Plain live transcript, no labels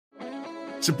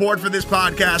Support for this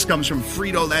podcast comes from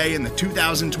Frito-Lay and the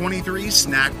 2023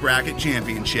 Snack Bracket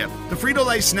Championship. The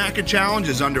Frito-Lay Snack Challenge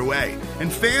is underway,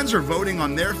 and fans are voting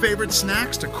on their favorite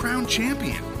snacks to crown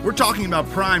champion. We're talking about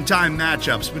primetime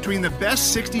matchups between the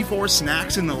best 64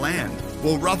 snacks in the land.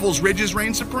 Will Ruffles Ridges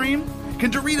reign supreme?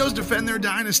 Can Doritos defend their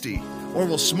dynasty? Or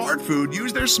will Smart Food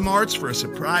use their smarts for a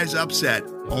surprise upset?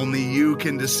 Only you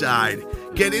can decide.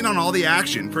 Get in on all the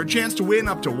action for a chance to win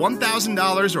up to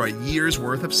 $1,000 or a year's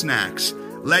worth of snacks.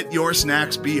 Let your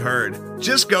snacks be heard.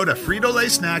 Just go to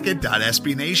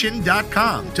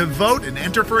fritolaysnacket.sbnation.com to vote and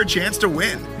enter for a chance to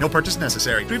win. No purchase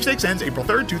necessary. Sweepstakes ends April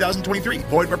 3rd, 2023.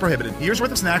 Void where prohibited. Year's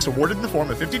worth of snacks awarded in the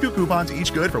form of 52 coupons,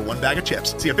 each good for one bag of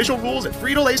chips. See official rules at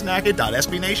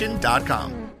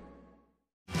fritolaysnacket.sbnation.com.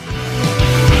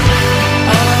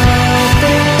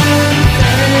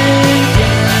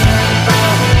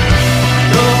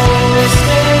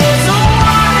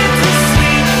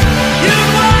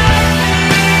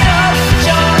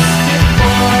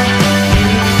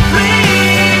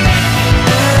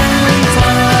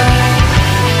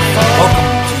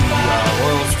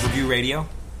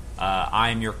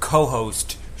 I'm your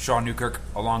co-host, Sean Newkirk,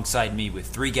 alongside me with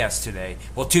three guests today.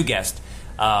 Well, two guests.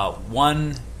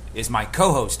 One is my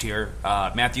co-host here,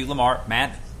 Matthew Lamar.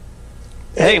 Matt?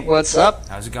 Hey, what's up?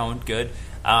 How's it going? Good.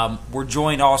 We're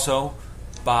joined also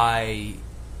by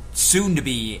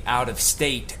soon-to-be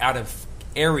out-of-state,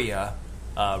 out-of-area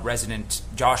resident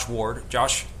Josh Ward.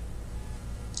 Josh?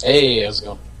 Hey, how's it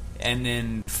going? And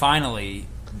then finally,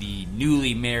 the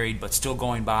newly married but still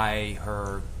going by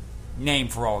her name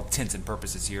for all intents and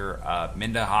purposes here,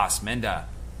 Minda Haas. Minda.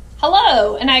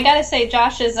 Hello, and I gotta say,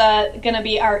 Josh is going to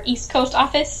be our East Coast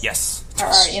office. Yes. Or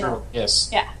our, Yes.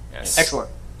 Yeah. Yes.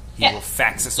 Excellent. He will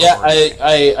fax us Yeah, over.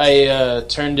 I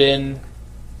turned in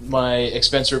my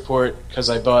expense report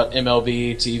because I bought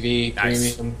MLB TV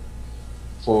Nice. Premium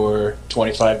for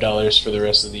 $25 for the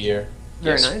rest of the year.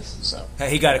 Very nice. So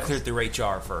He got it cleared through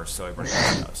HR first, so everybody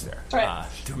knows there. Right.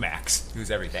 Through Max, who's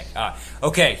everything.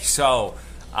 Okay, so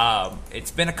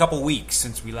it's been a couple weeks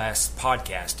since we last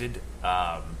podcasted.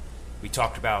 We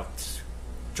talked about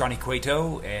Johnny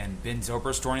Cueto and Ben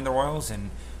Zobrist joining the Royals, and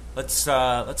let's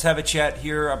have a chat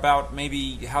here about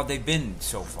maybe how they've been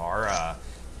so far.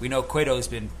 We know Cueto's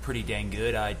been pretty dang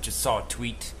good. I just saw a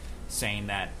tweet saying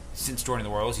that since joining the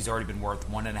Royals, he's already been worth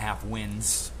 1.5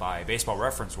 wins by Baseball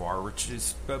Reference WAR, which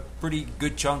is a pretty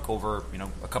good chunk over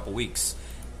a couple weeks.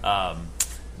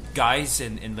 Guys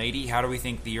and lady, how do we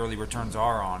think the early returns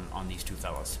are on these two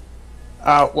fellas?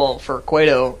 Well, for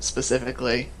Cueto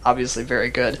specifically, obviously very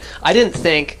good. I didn't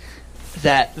think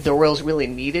that the Royals really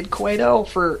needed Cueto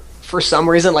for some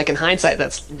reason. Like, in hindsight,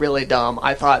 that's really dumb.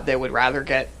 I thought they would rather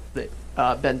get the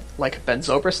Ben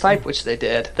Zobrist type, which they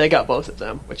did. They got both of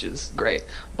them, which is great.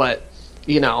 But,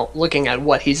 looking at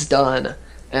what he's done,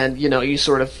 and, you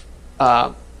sort of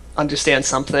understand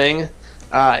something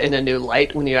in a new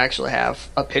light when you actually have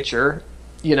a pitcher.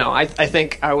 I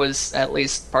think I was at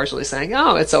least partially saying,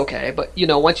 oh, it's okay. But,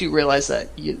 once you realize that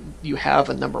you have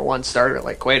a number one starter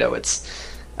like Cueto, it's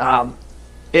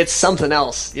something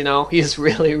else. He's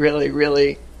really, really,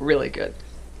 really, really good.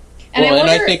 And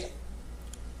I think...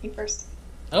 You first.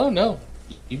 Oh, no.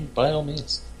 You, by all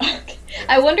means. Okay.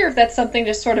 I wonder if that's something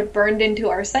just sort of burned into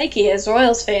our psyche as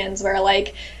Royals fans, where,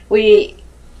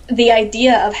 the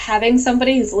idea of having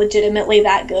somebody who's legitimately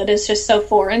that good is just so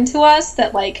foreign to us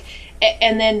that,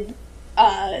 and then,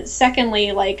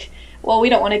 secondly, well, we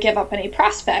don't want to give up any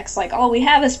prospects. All we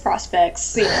have is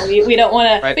prospects. We don't want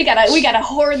to. Right. We gotta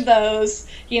hoard those.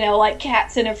 Like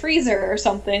cats in a freezer or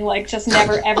something. Just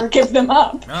never ever give them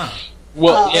up.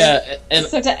 Well, yeah, and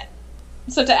so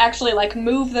to actually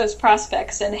move those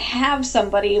prospects and have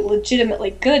somebody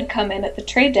legitimately good come in at the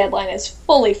trade deadline is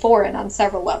fully foreign on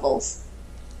several levels.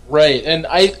 right, and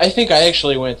I think I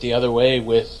actually went the other way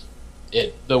with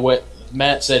it. The way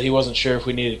Matt said he wasn't sure if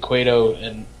we needed Cueto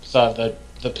and thought that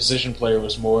the position player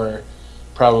was more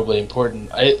probably important.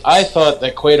 I thought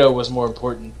that Cueto was more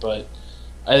important, but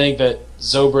I think that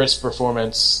Zobrist's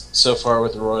performance so far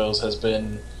with the Royals has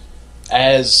been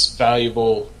as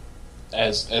valuable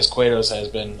as Cueto's has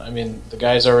been. I mean, the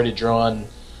guy's already drawn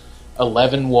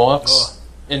 11 walks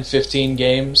in 15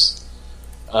 games.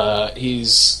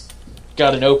 He's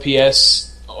got an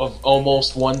OPS of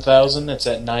almost 1,000. It's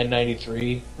at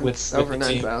 993 with over the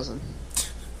team. 9,000.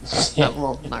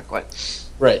 Well, not quite.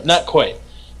 Right, not quite.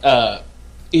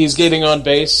 He's getting on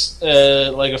base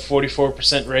like a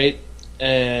 44% rate,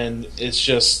 and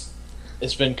it's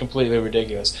been completely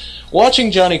ridiculous.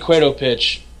 Watching Johnny Cueto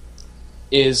pitch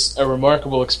is a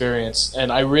remarkable experience,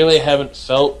 and I really haven't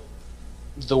felt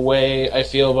the way I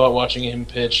feel about watching him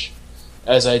pitch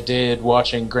as I did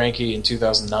watching Greinke in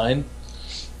 2009.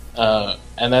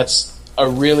 And that's a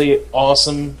really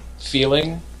awesome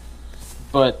feeling.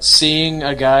 But seeing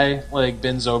a guy like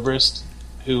Ben Zobrist,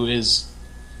 who is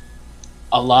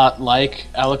a lot like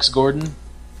Alex Gordon,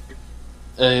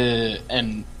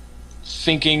 and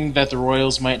thinking that the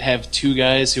Royals might have two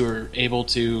guys who are able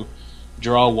to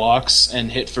draw walks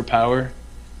and hit for power,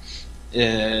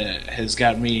 has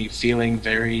got me feeling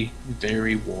very,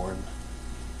 very warm.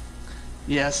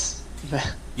 Yes.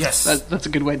 Yes. That's a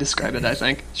good way to describe it, I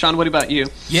think. Sean, what about you?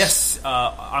 Yes,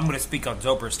 I'm going to speak on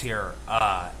Zobrist here.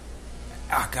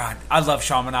 God, I love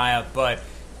Sean Manaea, but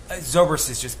Zobrist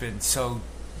has just been so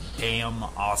damn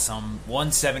awesome.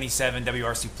 177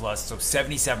 WRC plus, so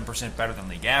 77% better than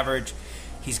league average.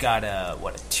 He's got a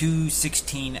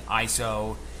 216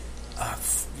 ISO.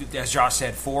 As Josh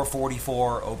said,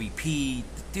 444 OBP.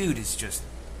 The dude is just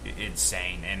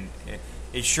insane, and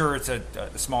it's a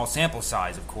small sample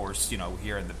size, of course.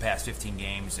 Here in the past 15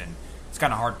 games, and it's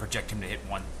kind of hard to project him to hit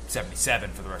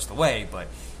 177 for the rest of the way. But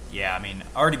yeah, I mean,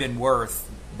 already been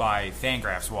worth by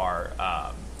Fangraphs WAR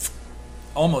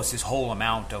almost his whole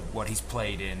amount of what he's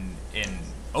played in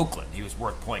Oakland. He was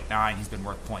worth 0.9. He's been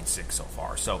worth 0.6 so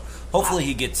far. So hopefully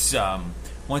he gets,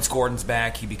 once Gordon's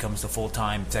back, he becomes the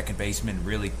full-time second baseman,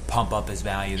 really pump up his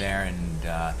value there.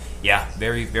 And,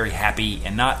 very, very happy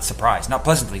and not surprised. Not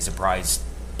pleasantly surprised,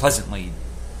 pleasantly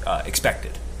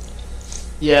expected.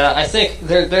 Yeah, I think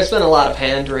there's been a lot of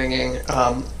hand-wringing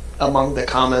among the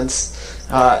comments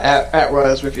at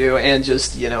Royals Review and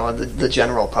just, the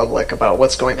general public about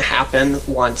what's going to happen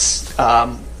once,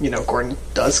 Gordon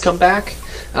does come back.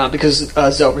 Because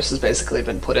Zobrist has basically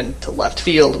been put into left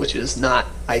field, which is not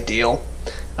ideal.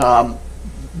 But,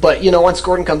 once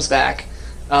Gordon comes back,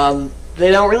 they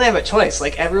don't really have a choice.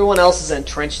 Like, everyone else is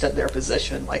entrenched at their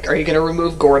position. Like, are you going to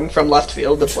remove Gordon from left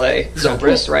field to play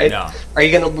Zobrist, right? No. Are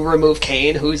you going to remove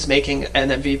Kane, who's making an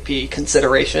MVP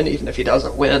consideration, even if he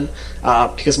doesn't win,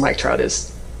 because Mike Trout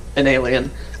is an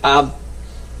alien? Are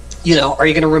you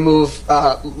going to remove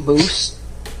Moose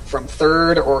from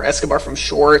third, or Escobar from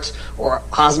short, or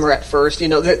Hosmer at first?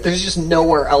 There's just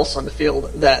nowhere else on the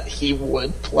field that he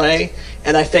would play.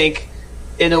 And I think,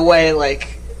 in a way,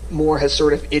 like, Moore has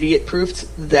sort of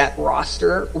idiot-proofed that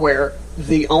roster, where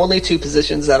the only two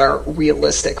positions that are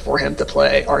realistic for him to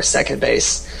play are second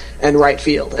base and right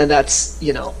field, and that's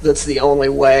the only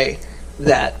way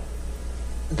that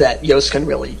Yost can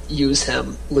really use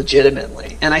him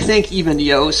legitimately. And I think even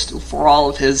Yost, for all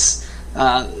of his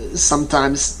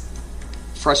sometimes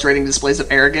frustrating displays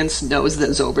of arrogance, knows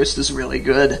that Zobrist is really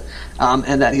good,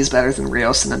 and that he's better than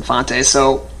Rios and Infante.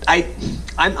 So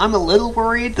I'm a little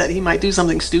worried that he might do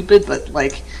something stupid, but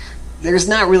there's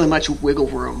not really much wiggle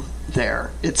room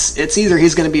there. It's either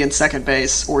he's going to be in second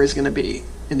base or he's going to be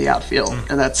in the outfield,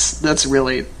 and that's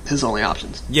really his only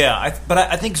options. Yeah, but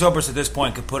I think Zobrist at this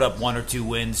point could put up one or two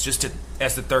wins just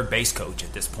as the third base coach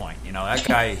at this point. That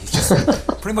guy, he's just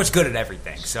pretty much good at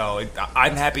everything. So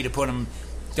I'm happy to put him.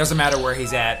 Doesn't matter where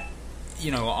he's at,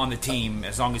 on the team.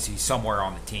 As long as he's somewhere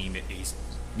on the team, he's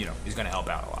going to help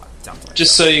out a lot. Sounds like.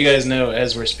 Just so you guys know,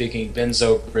 as we're speaking, Ben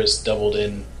Zobrist doubled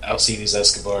in Alcides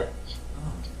Escobar.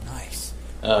 Oh, nice.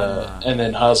 And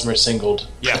then Hosmer singled.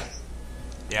 Yeah,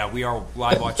 we are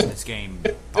live watching this game,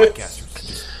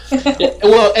 podcasters.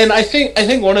 Well, and I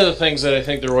think one of the things that I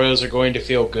think the Royals are going to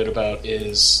feel good about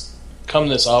is come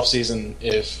this offseason,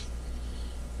 if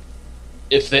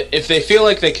they feel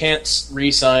like they can't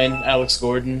re-sign Alex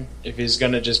Gordon, if he's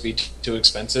going to just be too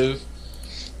expensive,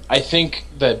 I think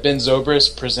that Ben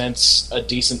Zobrist presents a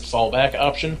decent fallback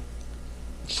option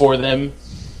for them.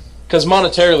 Because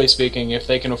monetarily speaking, if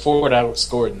they can afford Alex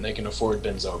Gordon, they can afford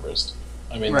Ben Zobrist.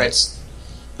 I mean, right.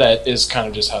 That is kind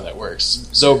of just how that works.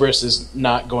 Zobrist is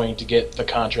not going to get the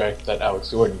contract that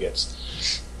Alex Gordon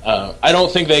gets. I don't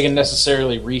think they can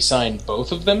necessarily re-sign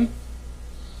both of them.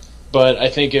 But I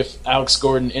think if Alex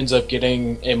Gordon ends up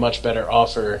getting a much better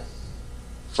offer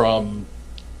from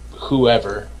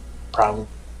whoever,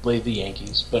 probably the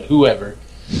Yankees, but whoever,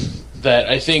 that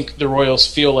I think the Royals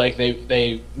feel like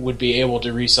they would be able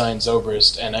to re-sign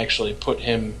Zobrist and actually put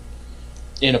him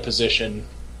in a position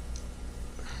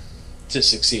to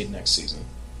succeed next season.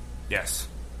 Yes.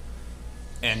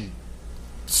 And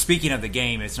speaking of the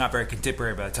game, it's not very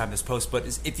contemporary by the time this posts,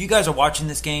 but if you guys are watching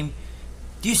this game,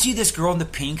 do you see this girl in the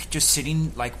pink just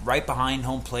sitting right behind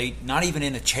home plate, not even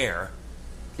in a chair?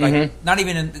 It's not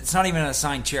even an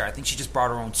assigned chair. I think she just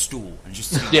brought her own stool and just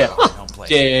sitting behind home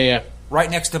plate. Yeah. Right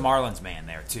next to Marlins man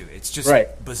there too. It's just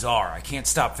bizarre. I can't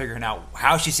stop figuring out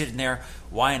how she's sitting there,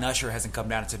 why an usher hasn't come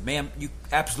down and said, "Ma'am, you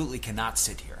absolutely cannot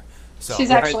sit here." So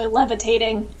she's actually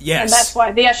levitating. Yes. And that's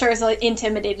why the Usher is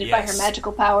intimidated by her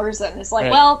magical powers and is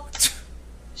like, well,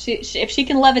 if she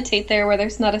can levitate there where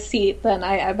there's not a seat, then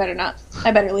I better not.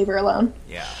 I better leave her alone.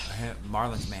 Yeah,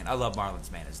 Marlon's man. I love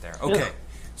Marlon's man is there. Okay,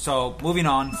 so moving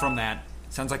on from that,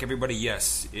 sounds like everybody,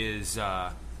 is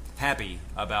happy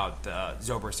about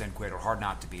Zobrist and Cueto. Hard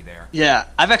not to be there. Yeah,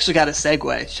 I've actually got a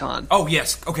segue, Sean. Oh,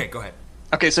 yes. Okay, go ahead.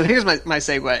 Okay, so here's my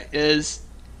segue is,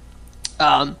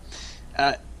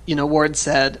 Ward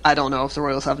said, I don't know if the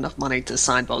Royals have enough money to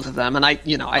sign both of them, and I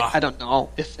don't know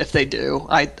if they do.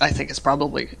 I think it's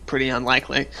probably pretty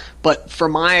unlikely. But for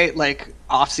my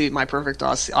my perfect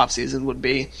off season would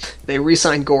be they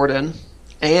re-sign Gordon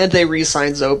and they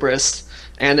re-sign Zobrist,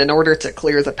 and in order to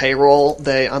clear the payroll,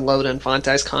 they unload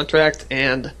Infante's contract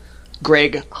and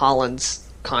Greg Holland's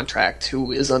contract,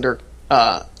 who is under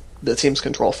the team's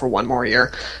control for one more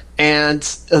year. And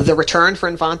the return for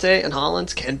Infante and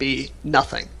Holland can be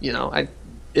nothing.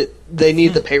 They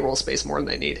need the payroll space more than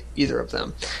they need either of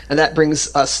them. And that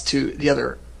brings us to the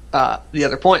other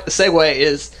point. The segue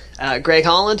is Greg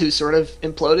Holland, who sort of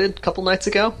imploded a couple nights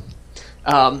ago.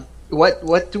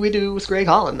 What do we do with Greg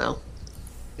Holland now,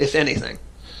 if anything?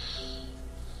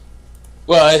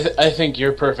 Well, I think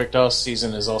your perfect off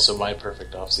season is also my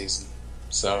perfect off season,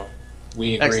 so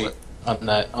we agree on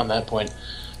that point.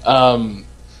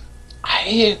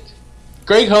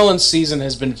 Greg Holland's season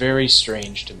has been very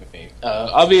strange to me.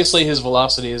 Obviously, his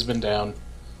velocity has been down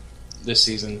this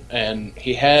season, and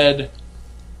he had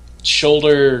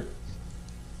shoulder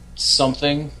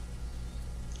something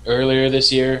earlier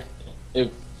this year.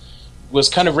 It was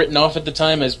kind of written off at the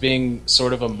time as being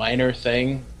sort of a minor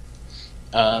thing.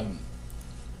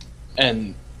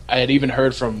 And I had even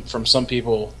heard from some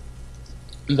people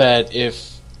that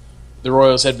if the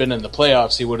Royals had been in the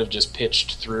playoffs, he would have just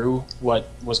pitched through what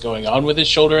was going on with his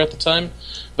shoulder at the time.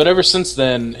 But ever since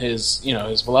then, his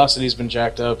velocity's been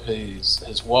jacked up.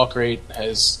 His walk rate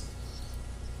has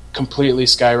completely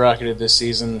skyrocketed this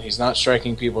season. He's not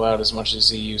striking people out as much as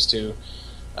he used to.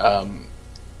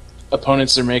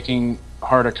 Opponents are making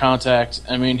harder contact.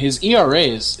 I mean, his ERA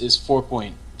is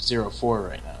 4.04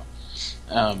 right now.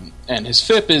 And his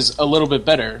FIP is a little bit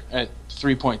better at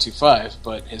 3.25,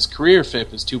 but his career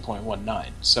FIP is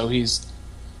 2.19. So he's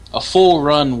a full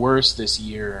run worse this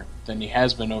year than he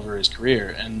has been over his career.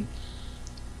 And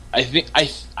I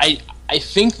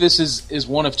think this is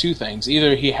one of two things.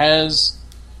 Either he has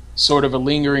sort of a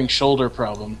lingering shoulder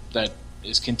problem that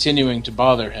is continuing to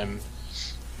bother him,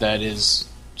 that is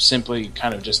simply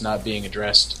kind of just not being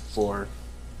addressed for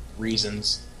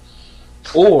reasons,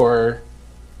 or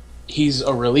he's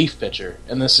a relief pitcher,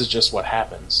 and this is just what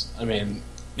happens. I mean,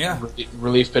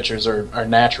 relief pitchers are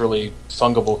naturally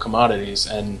fungible commodities,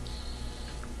 and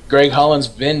Greg Holland's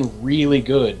been really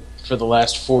good for the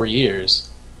last 4 years,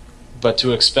 but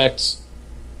to expect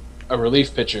a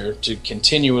relief pitcher to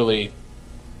continually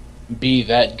be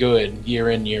that good year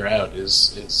in, year out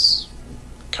is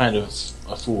kind of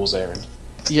a fool's errand.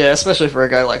 Yeah, especially for a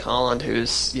guy like Holland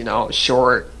who's,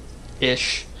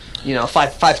 short-ish.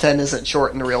 5'10" isn't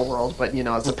short in the real world, but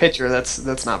as a pitcher,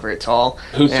 that's not very tall.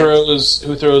 Who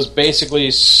throws basically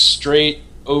straight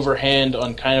overhand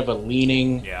on kind of a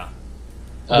leaning,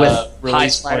 with high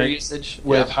slider usage.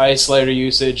 With high slider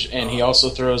usage, and he also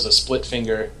throws a split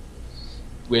finger,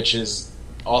 which is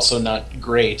also not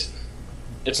great.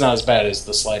 It's not as bad as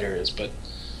the slider is, but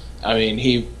I mean,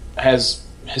 he has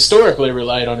historically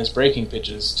relied on his breaking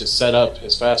pitches to set up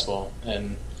his fastball,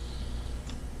 and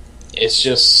it's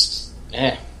just,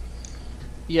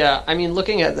 Yeah, I mean,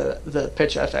 looking at the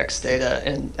pitch FX data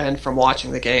and from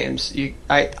watching the games,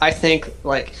 I think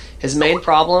his main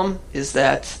problem is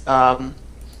that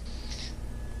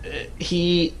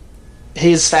his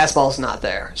fastball's not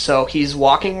there. So he's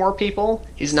walking more people.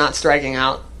 He's not striking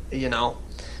out,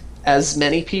 as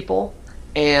many people.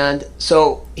 And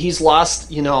so he's lost,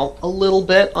 a little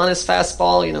bit on his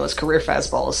fastball. His career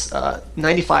fastball is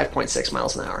 95.6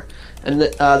 miles an hour. And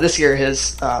this year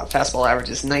his fastball average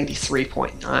is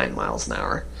 93.9 miles an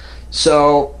hour.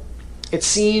 So it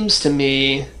seems to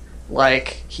me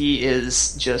like he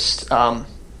is just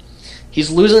he's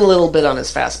losing a little bit on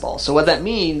his fastball. So what that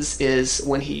means is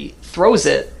when he throws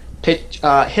it,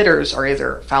 hitters are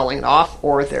either fouling it off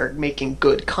or they're making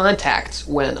good contact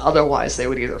when otherwise they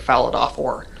would either foul it off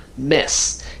or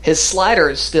miss. His slider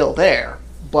is still there,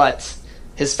 but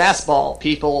his fastball,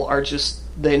 people are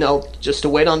they know just to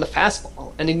wait on the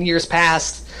fastball. And in years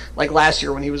past, like last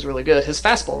year when he was really good, his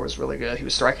fastball was really good. He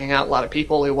was striking out a lot of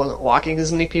people. He wasn't walking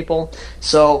as many people.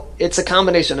 So it's a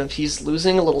combination of he's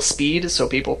losing a little speed so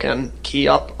people can key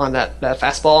up on that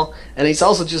fastball, and he's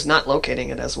also just not locating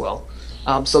it as well.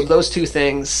 So those two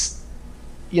things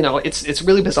it's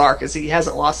really bizarre because he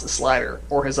hasn't lost his slider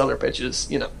or his other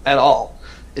pitches, at all.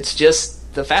 It's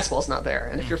just the fastball's not there,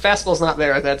 and if your fastball's not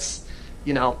there, that's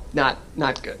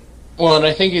not good. Well, and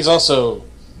I think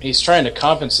he's trying to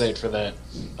compensate for that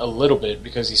a little bit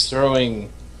because he's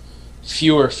throwing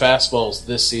fewer fastballs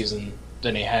this season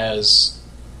than he has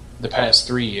the past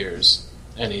 3 years,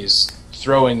 and he's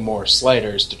throwing more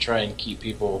sliders to try and keep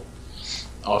people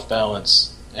off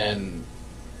balance, and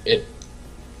it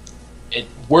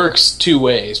works two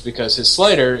ways because his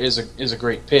slider is a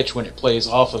great pitch when it plays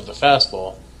off of the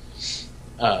fastball.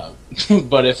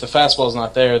 But if the fastball's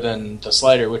not there, then the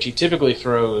slider, which he typically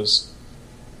throws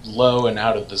low and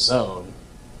out of the zone,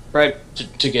 right,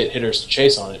 to get hitters to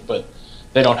chase on it, but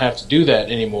they don't have to do that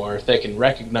anymore. They can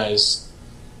recognize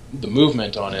the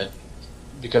movement on it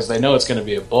because they know it's going to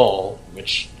be a ball,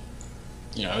 which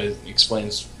it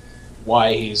explains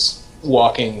why he's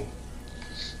walking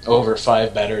over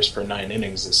 5 batters per 9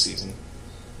 innings this season.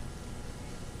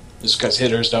 Just because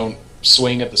hitters don't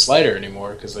swing at the slider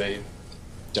anymore because they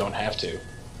don't have to.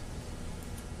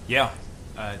 Yeah,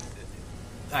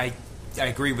 I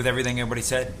agree with everything everybody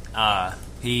said.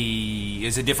 He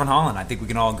is a different Holland. I think we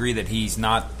can all agree that he's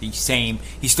not the same.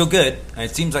 He's still good.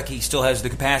 It seems like he still has the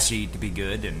capacity to be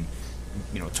good, and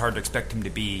it's hard to expect him to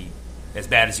be as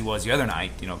bad as he was the other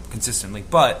night, consistently.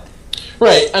 But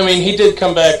right, I mean, he did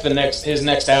come back his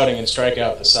next outing and strike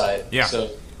out the side. Yeah.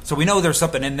 So we know there's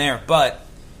something in there, but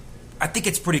I think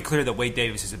it's pretty clear that Wade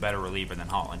Davis is a better reliever than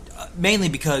Holland, mainly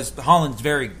because Holland's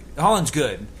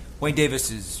good. Wade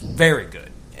Davis is very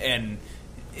good, and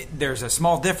there's a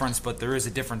small difference, but there is a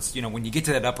difference. When you get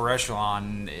to that upper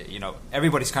echelon,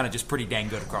 everybody's kind of just pretty dang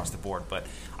good across the board. But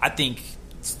I think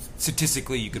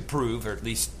statistically you could prove, or at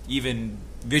least even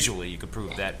visually you could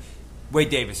prove that Wade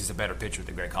Davis is a better pitcher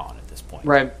than Greg Holland at this point.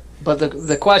 Right. But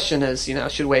the question is,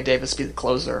 should Wade Davis be the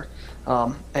closer?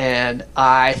 And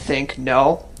I think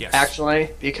no, yes, actually,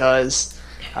 because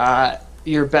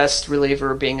your best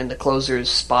reliever being in the closer's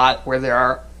spot where there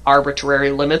are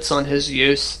arbitrary limits on his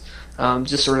use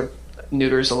just sort of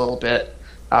neuters a little bit.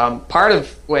 Part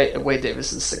of Wade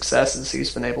Davis's success is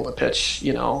he's been able to pitch,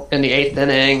 in the 8th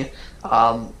inning.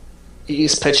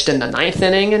 He's pitched in the 9th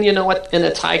inning, and in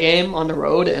a tie game on the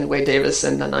road, and Wade Davis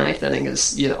in the 9th inning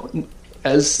is,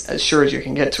 as sure as you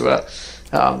can get to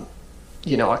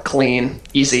a clean,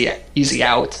 easy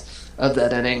out of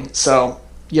that inning. So,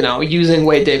 using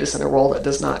Wade Davis in a role that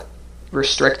does not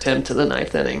restrict him to the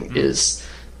 9th inning is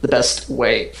the best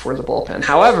way for the bullpen.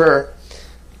 However,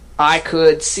 I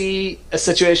could see a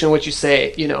situation in which you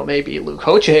say, maybe Luke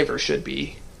Hochehaver should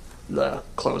be the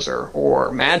closer,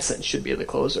 or Madsen should be the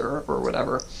closer, or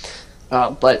whatever.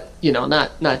 But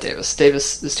not Davis.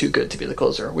 Davis is too good to be the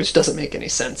closer, which doesn't make any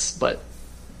sense. But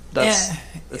that's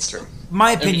true.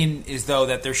 My opinion is though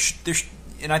that there's,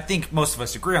 and I think most of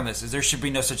us agree on this, is there should be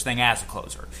no such thing as a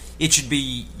closer. It should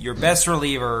be your best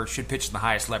reliever should pitch in the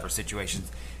highest leverage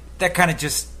situations. That kind of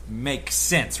just makes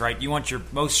sense, right? You want your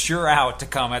most sure out to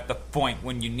come at the point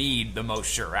when you need the most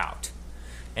sure out,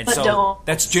 and but so don't.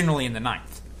 That's generally in the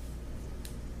 9th.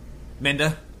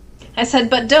 Minda? I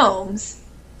said, but domes.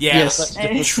 Yeah, yes,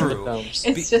 true.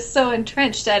 It's just so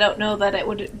entrenched. I don't know that it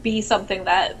would be something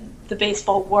that the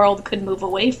baseball world could move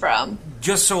away from.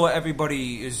 Just so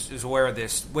everybody is aware of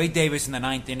this, Wade Davis in the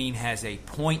 9th inning has a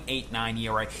 .89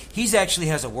 ERA. He actually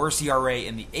has a worse ERA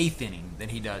in the 8th inning than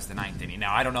he does the 9th inning.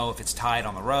 Now, I don't know if it's tied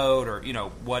on the road or,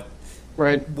 what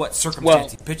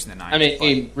circumstance he pitched in the 9th. I mean,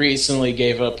 he recently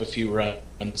gave up a few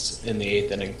runs in the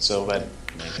 8th inning, so that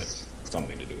might have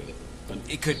something to do with it. But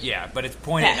it could, yeah, but it's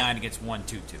 .89 against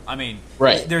 1.22. I mean,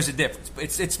 right. There's a difference, but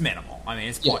it's minimal. I mean,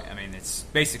 it's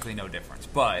basically no difference.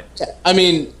 But I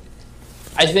mean,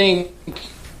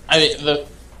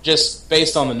 just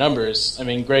based on the numbers, I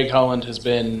mean, Greg Holland has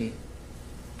been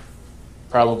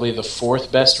probably the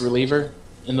 4th best reliever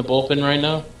in the bullpen right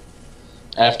now,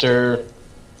 after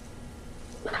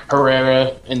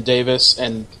Herrera and Davis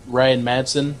and Ryan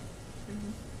Madsen,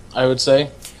 I would say.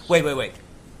 Wait.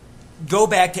 Go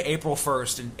back to April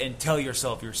 1st and tell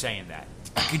yourself you're saying that.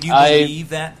 Could you believe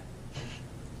that?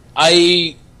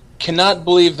 I cannot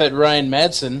believe that Ryan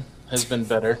Madsen has been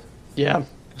better. Yeah.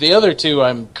 The other two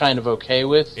I'm kind of okay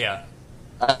with. Yeah.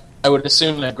 I would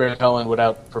assume that Greg Holland would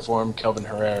outperform Kelvin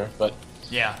Herrera, but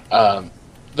yeah.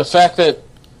 The fact that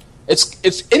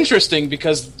it's interesting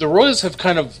because the Royals have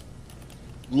kind of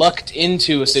lucked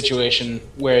into a situation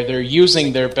where they're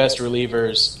using their best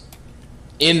relievers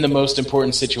in the most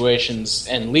important situations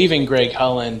and leaving Greg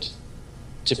Holland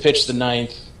to pitch the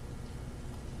 9th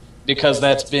because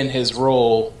that's been his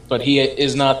role, but he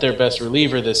is not their best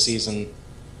reliever this season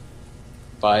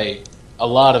by a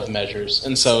lot of measures,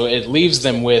 and so it leaves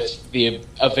them with the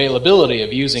availability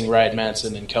of using Ryan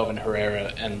Madsen and Kelvin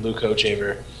Herrera and Luke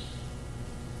Ochaver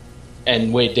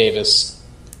and Wade Davis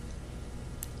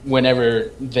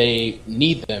whenever they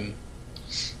need them.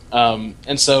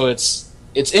 And so it's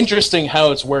interesting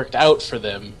how it's worked out for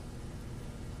them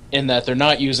in that they're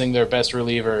not using their best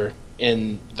reliever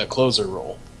in the closer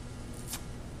role.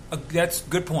 That's a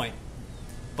good point.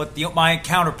 But my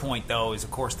counterpoint, though, is, of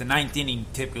course, the ninth inning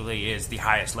typically is the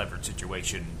highest leverage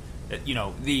situation. A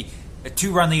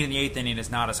 2-run lead in the eighth inning is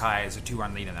not as high as a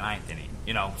 2-run lead in the ninth inning.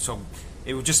 So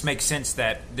it would just make sense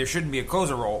that there shouldn't be a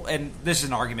closer role. And this is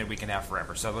an argument we can have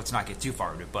forever, so let's not get too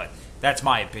far into it. But that's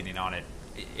my opinion on it.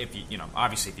 If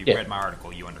obviously, if you've read my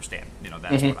article, you understand.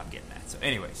 That's what I'm getting at. So,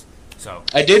 anyways. So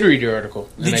I did read your article.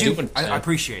 Did you? I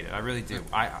appreciate it. I really do.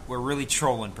 We're really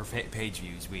trolling for page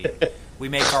views. We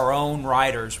make our own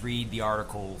writers read the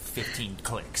article 15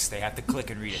 clicks. They have to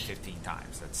click and read it 15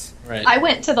 times. That's right. I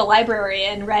went to the library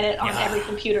and read it on every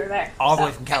computer there. All the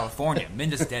way from California.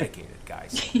 Minda's dedicated,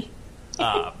 guys.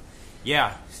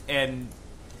 And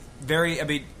very. I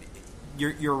mean,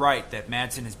 you're right that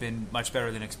Madsen has been much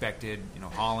better than expected.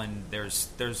 Holland.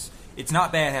 There's. It's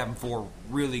not bad having 4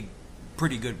 really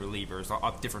pretty good relievers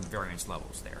of different variance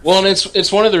levels there. Well, and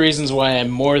it's one of the reasons why I'm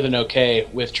more than okay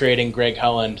with trading Greg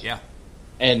Holland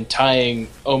and tying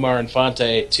Omar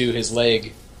Infante to his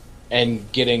leg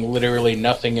and getting literally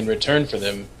nothing in return for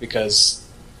them, because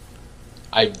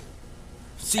I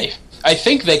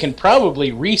think they can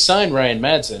probably re-sign Ryan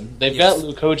Madsen. They've got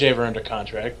Luke Ochaver under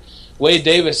contract. Wade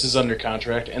Davis is under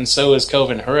contract, and so is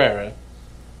Kelvin Herrera.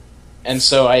 And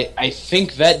so I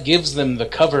think that gives them the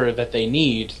cover that they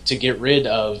need to get rid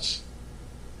of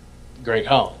Greg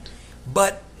Holland.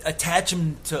 But attach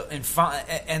him to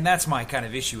and that's my kind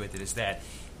of issue with it, is that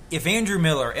if Andrew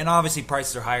Miller, and obviously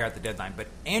prices are higher at the deadline, but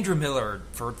Andrew Miller,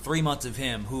 for 3 months of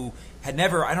him, who had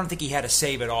never, I don't think he had a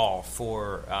save at all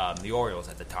for the Orioles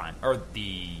at the time, or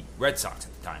the Red Sox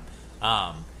at the time.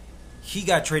 He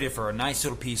got traded for a nice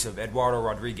little piece of Eduardo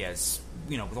Rodriguez,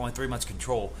 with only 3 months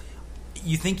control.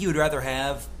 You think you would rather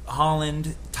have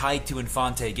Holland tied to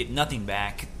Infante, get nothing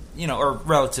back, or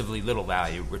relatively little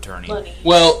value returning? Money.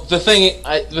 Well, the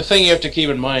thing you have to keep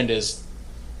in mind is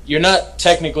you're not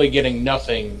technically getting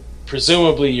nothing.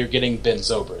 Presumably, you're getting Ben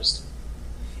Zobrist.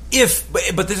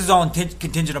 But this is all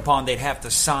contingent upon they'd have to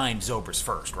sign Zobrist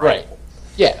first, right? Right.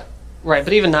 Yeah. Right,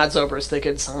 but even not Zobrist, they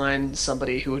could sign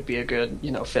somebody who would be a good,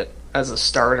 fit as a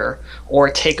starter, or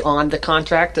take on the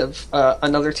contract of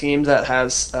another team that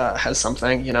has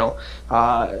something,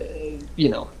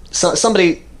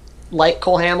 somebody like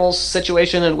Cole Hamels'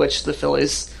 situation, in which the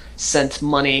Phillies sent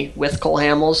money with Cole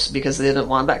Hamels because they didn't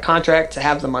want that contract, to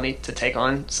have the money to take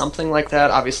on something like that.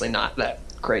 Obviously not that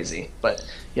crazy, but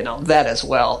that as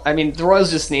well. I mean, the Royals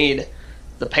just need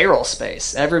the payroll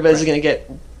space. Everybody's going to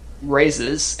get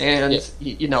raises, and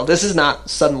this is not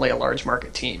suddenly a large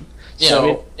market team. Yeah,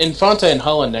 So Infante and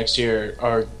Holland next year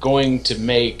are going to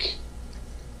make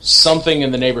something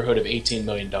in the neighborhood of $18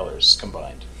 million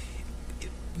combined.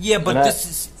 Yeah, but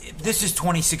this is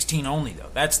 2016 only, though.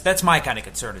 That's my kind of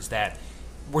concern, is that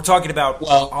we're talking about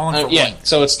Holland for one.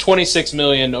 So it's $26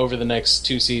 million over the next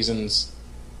 2 seasons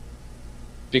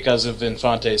because of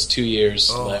Infante's 2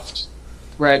 years left.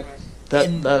 right,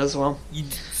 that as well.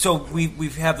 So we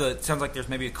have it sounds like there's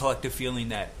maybe a collective feeling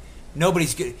that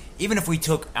nobody's good. Even if we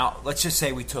took out, let's just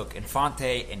say we took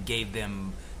Infante and gave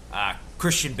them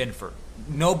Christian Benford,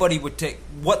 nobody would take.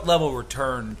 What level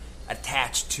return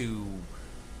attached to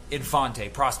Infante,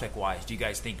 prospect wise, do you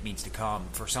guys think needs to come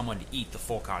for someone to eat the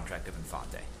full contract of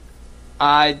Infante?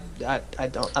 I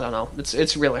don't know.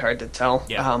 It's really hard to tell.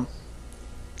 Yeah.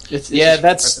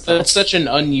 That's such an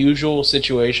unusual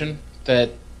situation that,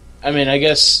 I mean, I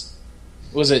guess,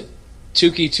 was it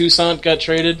Tukey Toussaint got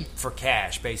traded For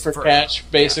cash,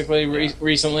 basically.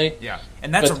 Recently. Yeah,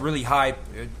 and that's a really high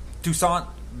Toussaint.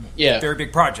 Yeah. Very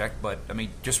big project, but I mean,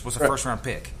 just was a first round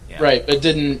pick. Yeah. Right, but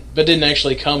didn't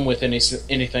actually come with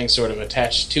anything sort of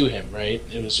attached to him, right?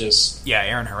 It was just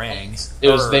Aaron Harang.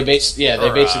 they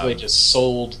basically just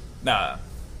sold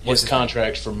his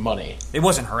contract for money. It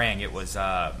wasn't Harang. It was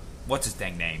what's his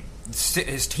dang name?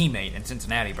 His teammate in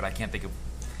Cincinnati, but I can't think of.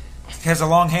 He has a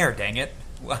long hair. Dang it.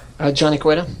 Johnny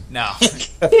Cueto? No,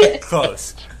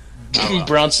 close.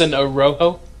 Bronson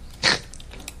Orojo.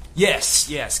 Yes.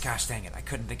 Gosh dang it, I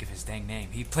couldn't think of his dang name.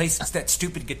 He plays that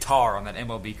stupid guitar on that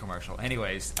MLB commercial.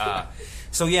 Anyways,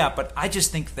 but I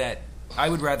just think that I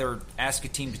would rather ask a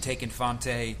team to take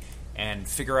Infante and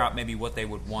figure out maybe what they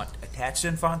would want attached to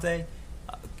Infante,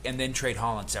 and then trade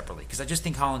Holland separately. Because I just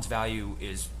think Holland's value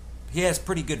he has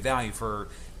pretty good value for,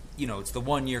 it's the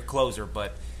 1 year closer,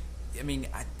 but I mean,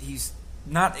 he's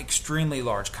not extremely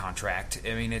large contract.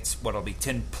 I mean, it's it'll be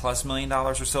 $10+ million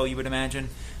or so, you would imagine,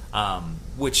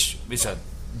 which is a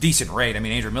decent rate. I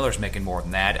mean, Andrew Miller's making more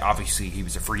than that. Obviously, he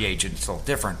was a free agent; it's a little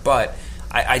different. But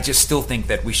I just still think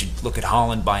that we should look at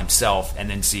Holland by himself and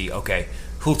then see, okay,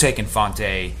 who'll take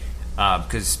Infante?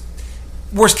 Because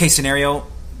worst case scenario,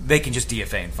 they can just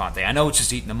DFA Infante. I know it's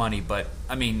just eating the money, but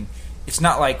I mean, it's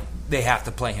not like they have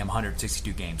to play him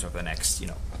 162 games over the next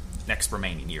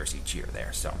remaining years each year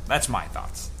there. So that's my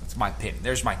thoughts. That's my opinion.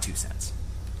 There's my 2 cents.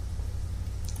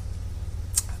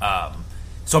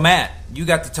 So Matt, you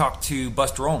got to talk to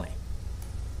Buster Olney.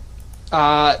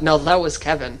 No, that was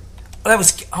Kevin.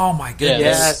 Oh my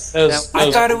goodness. Yes.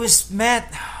 I thought it was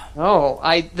Matt. Oh,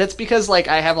 that's because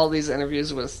I have all these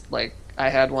interviews with I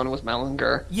had one with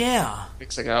Mellinger. Yeah.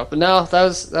 Weeks ago. But no, that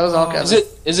was all Kevin.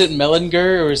 Is it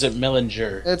Mellinger or is it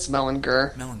Mellinger? It's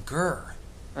Mellinger. Mellinger.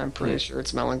 I'm pretty sure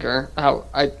it's Mellinger.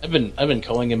 I've been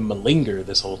calling him Mellinger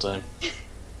this whole time.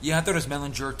 Yeah, I thought it was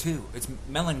Mellinger too. It's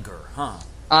Mellinger, huh?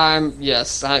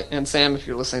 Yes, and Sam, if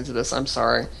you're listening to this, I'm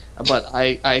sorry, but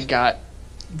I got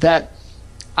that.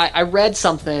 I read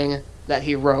something that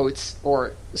he wrote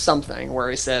or something where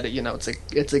he said, it's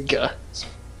a g.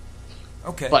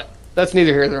 Okay, but that's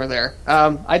neither here nor there.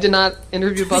 I did not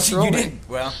interview Buster Olney. You didn't?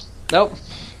 Well, nope.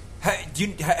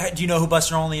 Do you know who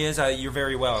Buster Olney is? You're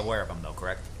very well aware of him, though,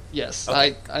 correct? Yes,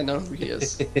 okay. I know who he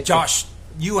is. Josh,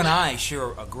 you and I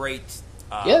share a great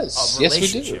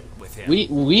relationship with him.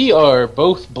 We are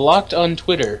both blocked on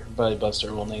Twitter by Buster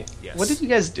Olney. Yes. What did you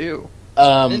guys do?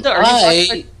 Are you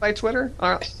blocked by Twitter?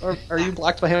 Or are you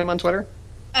blocked by him on Twitter?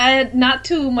 Not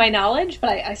to my knowledge,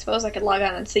 but I suppose I could log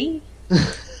on and see.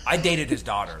 I dated his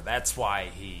daughter. That's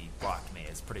why he blocked me.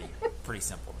 It's pretty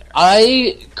simple there.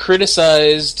 I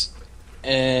criticized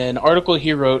an article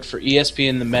he wrote for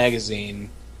ESPN the magazine,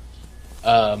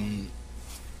 in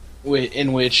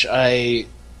which I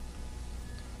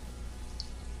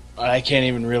can't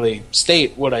even really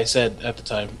state what I said at the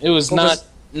time. It was not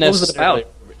necessarily.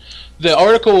 The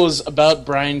article was about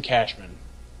Brian Cashman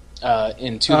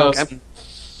in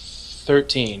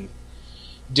 2013,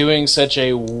 doing such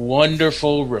a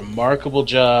wonderful, remarkable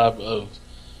job of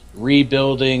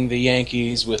rebuilding the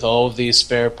Yankees with all of these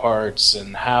spare parts,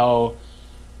 and how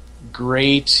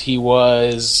great he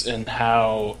was, and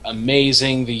how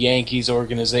amazing the Yankees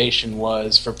organization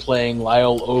was for playing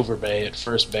Lyle Overbay at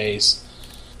first base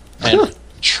and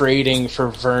trading for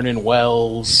Vernon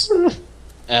Wells.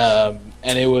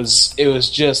 And it was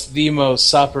just the most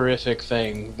soporific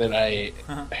thing that I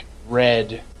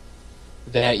read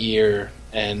that year.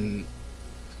 And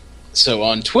so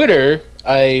on Twitter,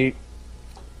 I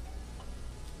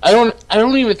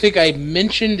don't even think I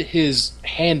mentioned his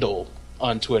handle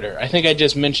on Twitter. I think I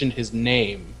just mentioned his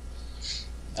name,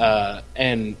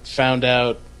 and found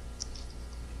out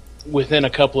within a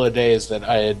couple of days that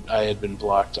I had been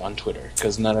blocked on Twitter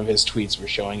because none of his tweets were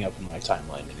showing up in my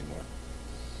timeline anymore.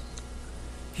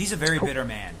 He's a very bitter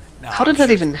man. No, how did that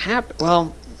even happen?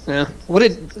 Well, yeah. What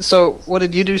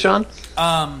did you do, Sean?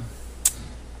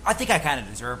 I think I kind of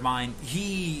deserve mine.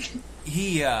 He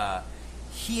had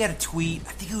a tweet.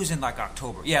 I think it was in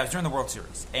October. Yeah, it was during the World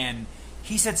Series, and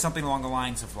he said something along the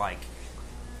lines of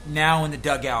now in the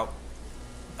dugout,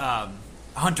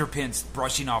 Hunter Pence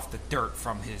brushing off the dirt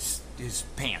from his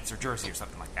pants or jersey or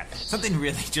something like that. Something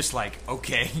really just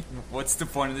okay, what's the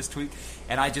point of this tweet?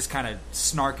 And I just kind of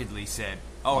snarkedly said,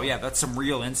 oh yeah, that's some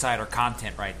real insider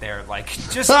content right there.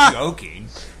 Just joking.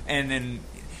 And then,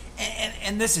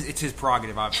 and this is, it's his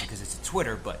prerogative obviously because it's a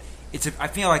Twitter, but I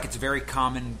feel like it's a very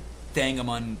common thing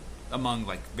among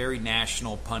very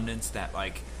national pundits that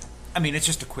it's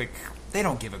just a quick, they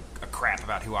don't give a crap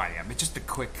about who I am. It's just a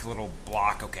quick little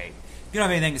block. Okay, if you don't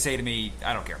have anything to say to me,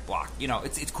 I don't care. Block.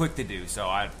 It's quick to do. So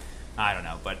I don't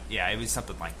know, but yeah, it was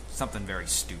something very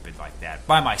stupid like that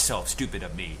by myself. Stupid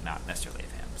of me, not necessarily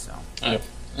of him. So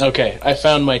okay, I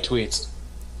found my tweets.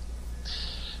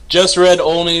 Just read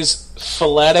Olney's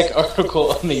phallatic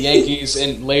article on the Yankees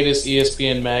in latest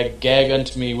ESPN mag. Gag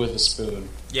unto me with a spoon.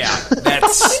 Yeah,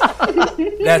 that's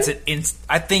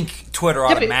I think Twitter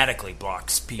automatically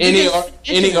blocks people.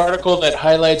 Any article that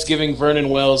highlights giving Vernon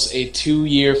Wells a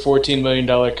 2-year, $14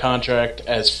 million contract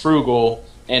as frugal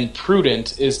and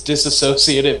prudent is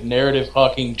disassociative narrative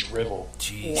hawking drivel.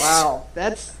 Jeez. Wow,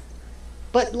 that's.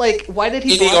 But why did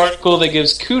he? Any article that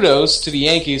gives kudos to the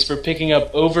Yankees for picking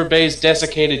up Overbay's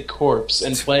desiccated corpse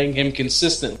and playing him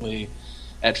consistently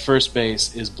at first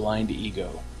base is blind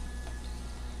ego.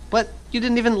 But you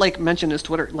didn't even mention his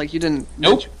Twitter. You didn't.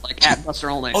 Nope. Mention, at Buster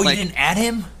Olney. Oh, you didn't add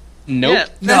him? Nope.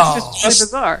 Yeah, that's just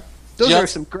bizarre. Those are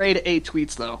some grade A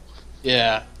tweets, though.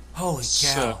 Yeah. Holy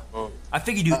cow! I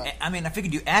figured you. I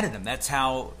figured you added them. That's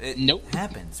how it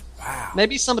happens. Wow.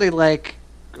 Maybe somebody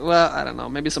I don't know.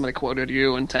 Maybe somebody quoted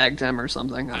you and tagged him or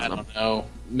something. I don't know.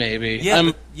 Maybe.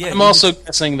 Yeah, I'm also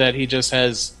guessing that he just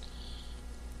has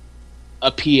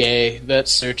a PA that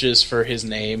searches for his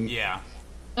name. Yeah.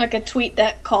 Like a tweet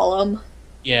that column.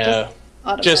 Yeah.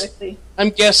 Automatically.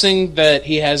 I'm guessing that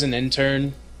he has an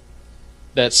intern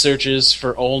that searches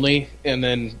for only and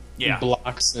then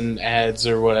blocks and adds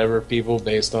or whatever people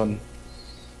based on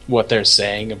what they're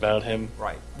saying about him.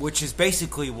 Right. Which is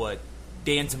basically what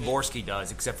Dan Zimborski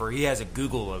does, except for he has a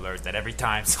Google alert that every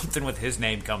time something with his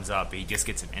name comes up, he just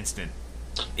gets an instant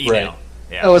email. Right.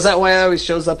 Yeah. Oh, is that why it always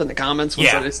shows up in the comments when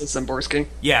Yeah. somebody says Zimborski?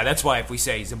 Yeah, that's why if we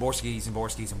say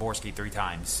Zimborski 3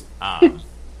 times,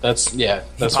 That's why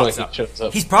he shows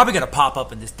up. He's probably going to pop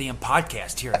up in this damn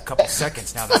podcast here in a couple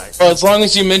seconds now that I Well, as long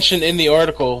as you mention in the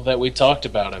article that we talked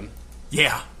about him.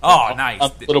 Yeah. Oh, nice.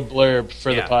 A little blurb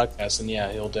for the Yeah. podcast, and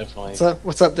he'll definitely...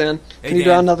 What's up, Dan? Hey, Can you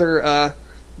Dan.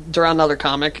 draw another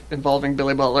comic involving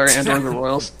Billy Butler and or the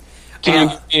Royals? Can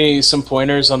you give me some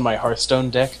pointers on my Hearthstone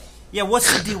deck? Yeah,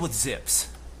 what's the deal with zips?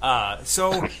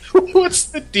 What's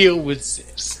the deal with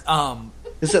zips?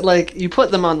 Is it like you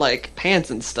put them on like pants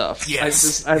and stuff?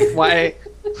 Yes. Why?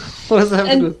 What does that have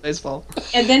to do with baseball?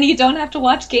 And then you don't have to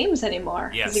watch games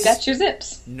anymore. Yes. Because you got your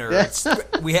zips.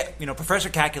 Nerds. We have, Professor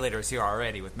Calculator is here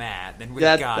already with Matt. Then we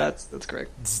got that's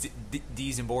correct.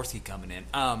 D. Zimborski coming in.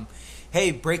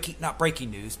 Hey, not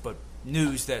breaking news, but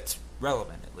news that's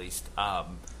relevant at least.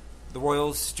 The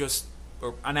Royals just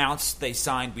announced they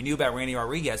signed. We knew about Randy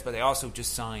Rodriguez, but they also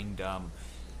just signed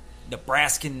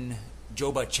Nebraskan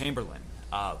Joba Chamberlain,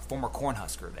 former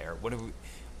Cornhusker. There,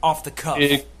 off the cuff?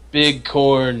 Big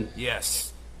corn.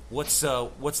 Yes. What's the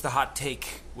hot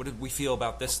take? What did we feel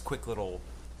about this quick little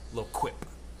quip?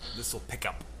 This little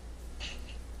pickup.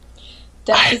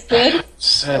 Depth is good.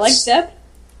 I like depth.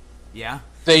 Yeah.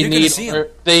 They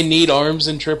need arms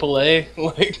in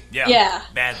AAA. Yeah.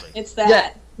 Badly. It's that. Yeah.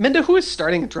 Minda, who is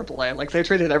starting in AAA? Like they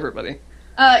traded everybody.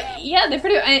 Yeah, they're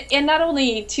pretty, and not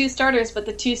only 2 starters, but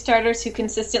the 2 starters who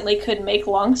consistently could make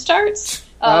long starts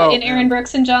in Aaron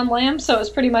Brooks and John Lamb. So it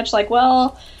was pretty much like,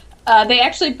 they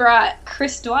actually brought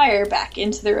Chris Dwyer back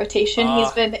into the rotation.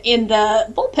 He's been in the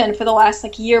bullpen for the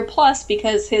last year plus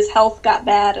because his health got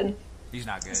bad, and he's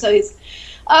not good. So he's,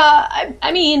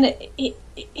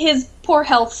 his poor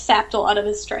health sapped a lot of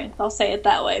his strength. I'll say it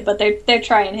that way. But they're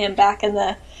trying him back in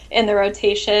the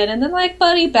rotation, and then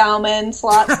Buddy Bauman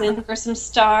slots in for some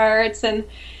starts, and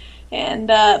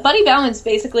Buddy Bauman's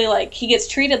basically he gets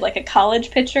treated like a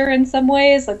college pitcher in some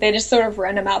ways. They just sort of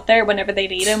run him out there whenever they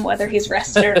need him, whether he's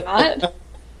rested or not.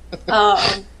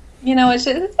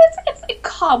 It's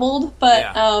cobbled,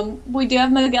 but we do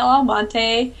have Miguel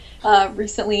Almonte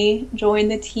recently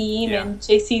joined the team, and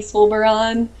JC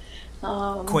Solberon.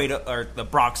 Cueto, or the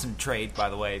Broxton trade,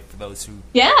 by the way, for those who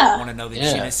want to know the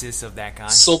genesis of that guy.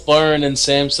 Solbaran and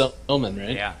Sam Selman,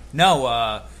 right? Yeah.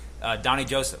 No, Donnie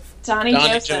Joseph. Donnie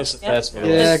Joseph. Yep. That's what it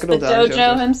was. The good old Donnie dojo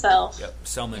Joseph. himself. Yep.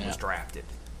 Selman was drafted.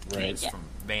 Right. He was from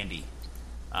Vandy.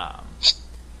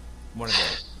 One of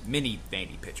the many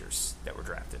Vandy pitchers that were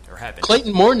drafted, or have been.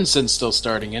 Clayton Mortenson's still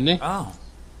starting, isn't he? Oh.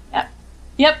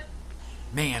 Yep.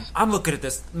 Man, I'm looking at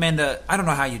this. Amanda, I don't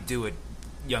know how you do it,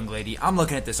 young lady. I'm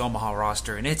looking at this Omaha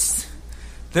roster, and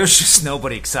there's just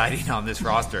nobody exciting on this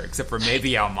roster except for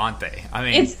maybe Almonte. I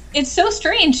mean, it's so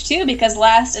strange too, because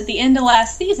at the end of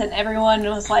last season, everyone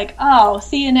was like, "Oh,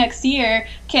 see you next year.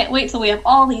 Can't wait till we have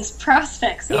all these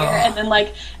prospects here." And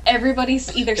then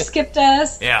everybody's either skipped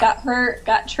us, got hurt,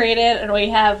 got traded, and we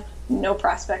have no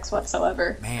prospects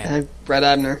whatsoever. Man, Brett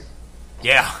Abner.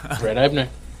 Yeah, Brett Abner,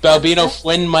 Balbino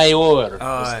Fuenmayor.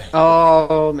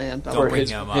 Oh man, don't bring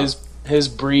him up. His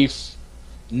brief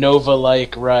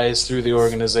Nova-like rise through the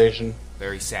organization.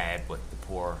 Very sad with the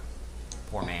poor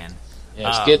man.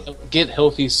 Yes, get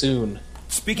healthy soon.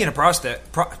 Speaking of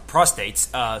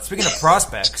prostates, speaking of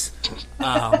prospects,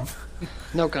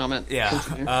 no comment.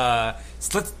 Yeah.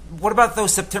 What about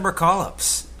those September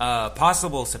call-ups?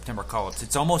 Possible September call-ups.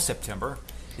 It's almost September.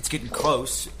 It's getting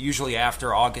close. Usually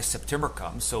after August, September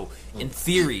comes. So in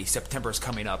theory, September is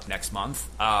coming up next month.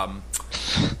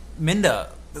 Minda,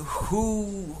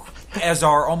 who, as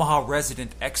our Omaha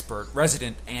resident and expert,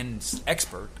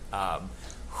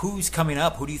 who's coming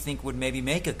up? Who do you think would maybe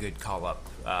make a good call-up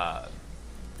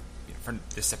for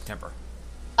this September?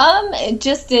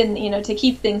 Just to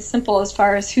keep things simple as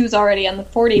far as who's already on the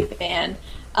 40 ban,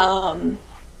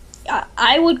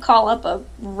 I would call up a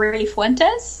Ray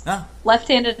Fuentes,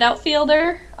 left-handed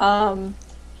outfielder.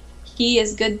 He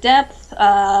is good depth,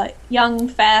 young,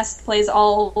 fast, plays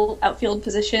all outfield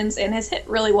positions, and has hit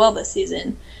really well this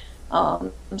season.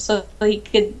 So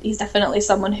he's definitely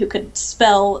someone who could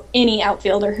spell any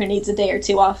outfielder who needs a day or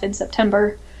two off in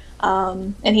September.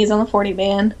 And he's on the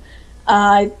 40-man.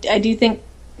 I do think,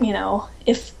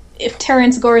 if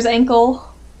Terrence Gore's ankle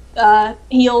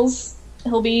heals,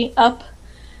 he'll be up.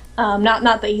 Not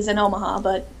that he's in Omaha,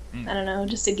 but I don't know,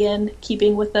 just again,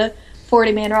 keeping with the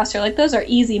 40-man roster. Like, those are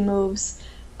easy moves.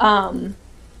 But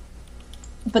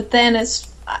then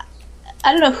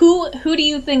I don't know, who do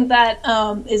you think that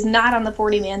is not on the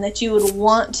 40-man that you would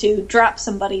want to drop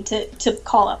somebody to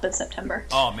call up in September?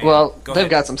 Oh, man. Well, they've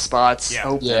got some spots. Yeah.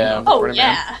 Open Yeah. on the Oh, 40-man.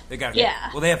 yeah. They got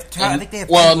Yeah. Well, they have. I think they have.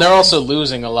 Well, and they're also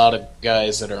losing a lot of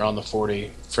guys that are on the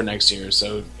 40 for next year.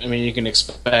 So, I mean, you can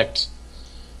expect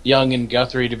Young and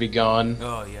Guthrie to be gone.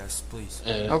 Oh yes, please.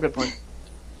 Oh, good point.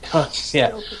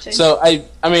 Yeah. So, I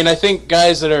mean, I think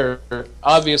guys that are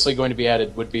obviously going to be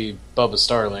added would be Bubba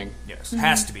Starling. Yes,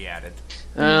 has to be added.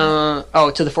 To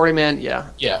the 40-man, yeah.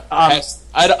 Yeah. I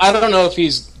don't know if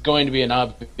he's going to be an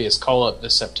obvious call-up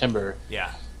this September.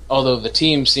 Yeah. Although the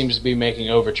team seems to be making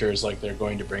overtures like they're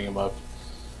going to bring him up.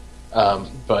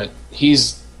 But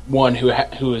he's one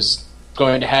who is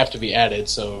going to have to be added,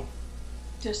 so...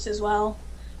 Just as well.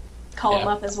 Call him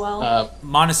up as well.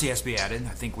 Mondesi has to be added. I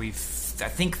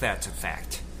think that's a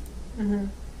fact. Mm-hmm.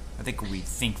 I think we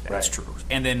think that's true.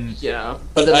 And then Yeah.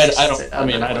 But that I makes don't... sense. I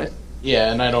mean, I don't...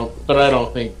 Yeah, and I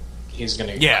don't think he's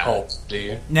going to get called, do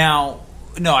you? now,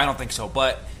 no, I don't think so.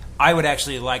 But I would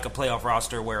actually like a playoff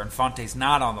roster where Infante's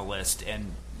not on the list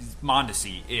and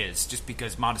Mondesi is, just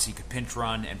because Mondesi could pinch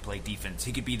run and play defense.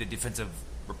 He could be the defensive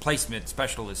replacement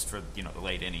specialist for the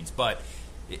late innings. But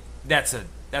that's a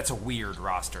weird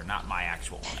roster, not my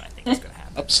actual one. I think is going to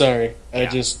happen. I'm sorry.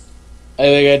 Yeah.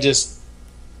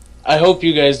 I hope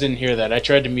you guys didn't hear that. I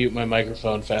tried to mute my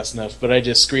microphone fast enough, but I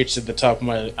just screeched at the top of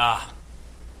my...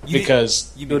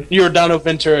 because Giordano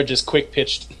Ventura just quick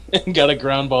pitched and got a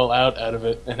ground ball out of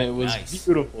it, and it was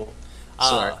beautiful.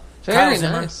 Sorry. Very Kyle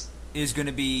Zimmer nice. is going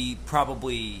to be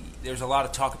probably... There's a lot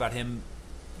of talk about him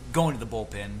going to the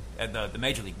bullpen, the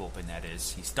Major League bullpen, that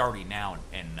is. He's starting now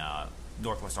in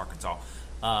Northwest Arkansas.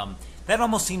 That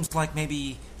almost seems like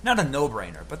maybe, not a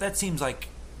no-brainer, but that seems like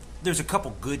there's a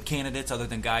couple good candidates other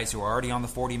than guys who are already on the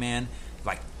 40-man,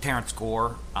 like Terrence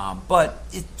Gore. But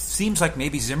it seems like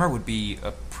maybe Zimmer would be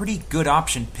a pretty good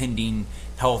option pending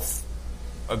health.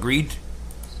 Agreed?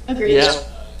 Agreed. Yeah.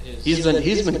 He's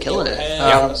been killing it.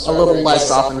 A little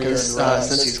less often because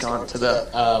since he's gone to the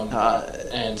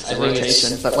And the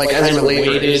rotation, but like as a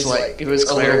reliever, it was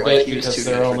clear like he was too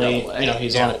good for only, Double-A.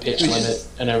 he's on a pitch limit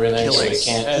and everything, so he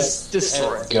can't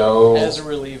destroy. go As a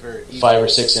reliever, 5 or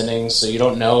 6 innings. So you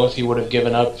don't know if he would have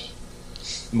given up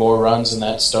more runs in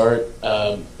that start.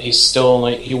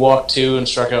 He walked 2 and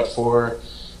struck out 4.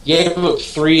 He gave up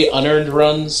 3 unearned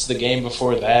runs the game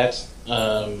before that.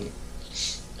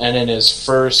 And in his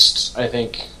first, I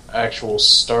think, actual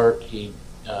start, he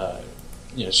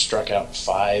struck out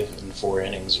 5 in 4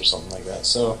 innings or something like that.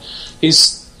 So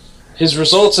his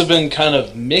results have been kind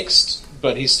of mixed,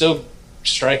 but he's still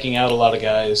striking out a lot of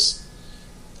guys.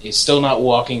 He's still not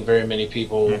walking very many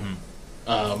people.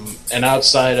 Mm-hmm. And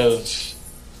outside of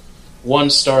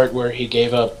one start where he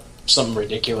gave up something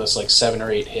ridiculous like 7 or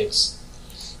 8 hits,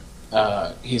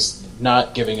 he's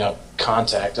not giving up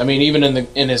contact. I mean, even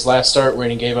in his last start where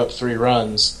he gave up 3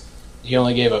 runs, he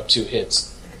only gave up 2 hits.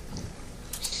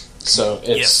 So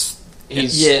it's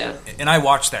And I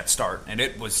watched that start, and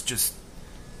it was just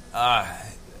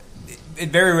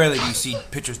very rarely do you see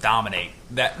pitchers dominate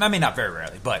that. I mean, not very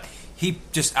rarely, but he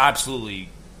just absolutely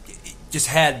just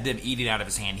had them eating out of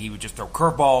his hand. He would just throw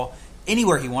curveball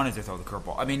anywhere he wanted to throw the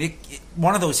curveball. I mean,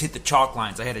 one of those hit the chalk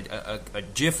lines. I had a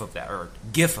GIF of that, or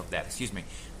GIF of that, excuse me.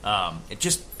 It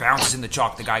just bounces in the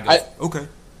chalk. The guy goes, okay,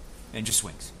 and just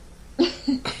swings.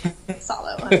 Saw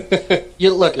that one.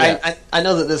 I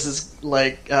know that this is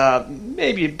like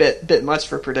maybe a bit much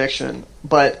for prediction,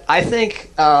 but I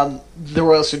think the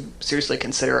Royals should seriously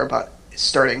consider about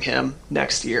starting him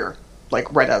next year,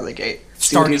 like right out of the gate.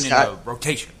 Starting in the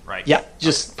rotation, right? Yeah,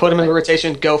 just put him in the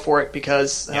rotation, go for it,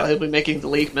 because he'll be making the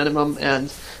league minimum,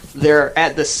 and they're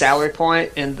at the salary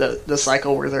point in the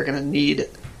cycle where they're going to need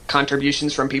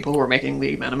contributions from people who are making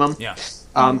league minimum. Yeah.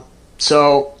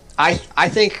 So I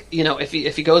think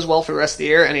if he goes well for the rest of the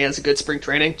year and he has a good spring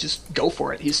training, just go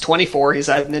for it. He's 24. He's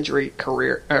had an injury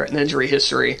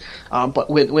history, but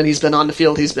when he's been on the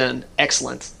field, he's been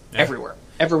excellent everywhere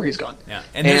he's gone. Yeah.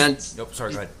 And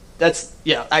sorry, go ahead.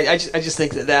 I just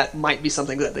think that might be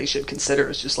something that they should consider.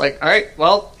 It's just like, all right,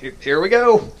 well, here we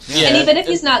go. Yeah. And even if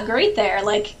he's not great there,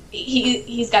 like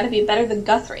he's got to be better than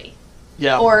Guthrie.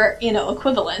 Yeah. or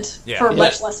equivalent for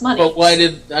much less money. But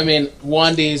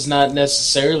Wandy's not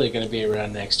necessarily going to be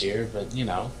around next year, but you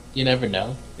never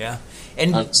know. Yeah,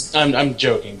 and I'm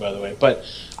joking, by the way, but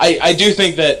I do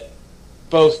think that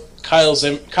both Kyle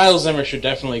Zimmer should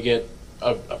definitely get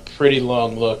a pretty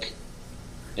long look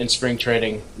in spring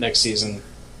training next season,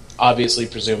 obviously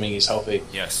presuming he's healthy.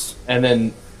 Yes, and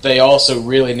then they also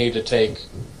really need to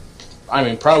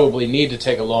probably need to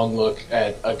take a long look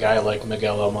at a guy like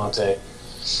Miguel Almonte,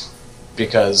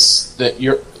 because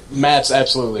Matt's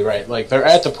absolutely right. Like, they're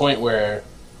at the point where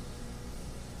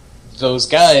those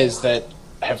guys that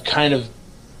have kind of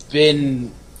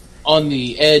been on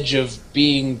the edge of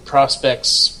being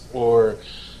prospects or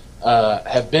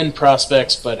have been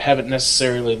prospects but haven't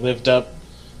necessarily lived up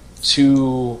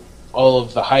to all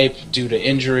of the hype due to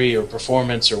injury or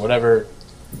performance or whatever,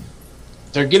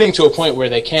 they're getting to a point where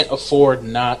they can't afford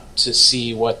not to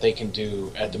see what they can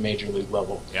do at the major league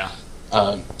level. Yeah.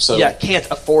 Can't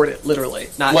afford it, literally.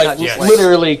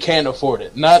 Literally can't afford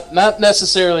it. Not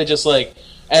necessarily just like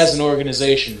as an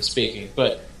organization speaking,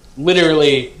 but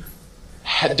literally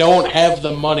don't have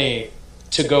the money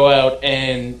to go out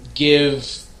and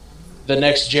give the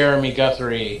next Jeremy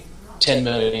Guthrie $10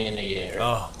 million a year.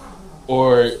 Oh.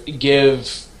 Or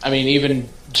give, even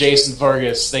Jason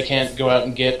Vargas, they can't go out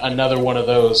and get another one of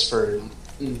those for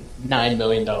 $9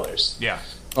 million. Yeah.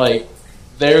 Like,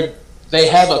 they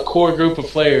have a core group of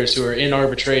players who are in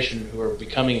arbitration who are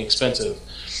becoming expensive.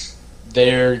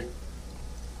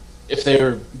 If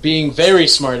they're being very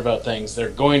smart about things, they're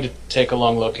going to take a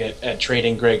long look at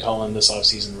trading Greg Holland this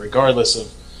offseason, regardless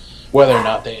of whether or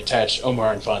not they attach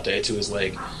Omar Infante to his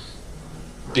leg,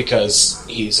 because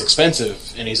he's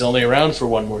expensive and he's only around for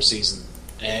one more season.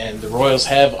 And the Royals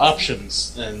have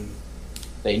options, and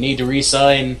they need to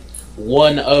re-sign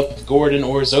one of Gordon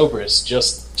or Zobrist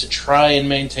just to try and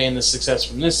maintain the success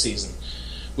from this season,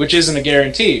 which isn't a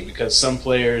guarantee because some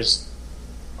players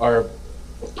are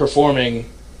performing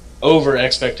over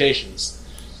expectations.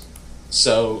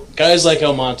 So guys like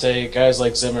Almonte, guys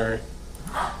like Zimmer,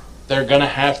 they're going to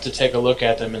have to take a look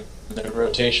at them in their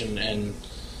rotation, and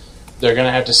they're going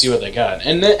to have to see what they got.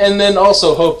 And then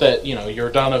also hope that,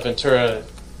 Yordano Ventura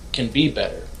can be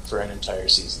better for an entire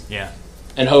season. Yeah.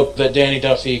 And hope that Danny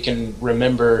Duffy can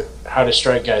remember how to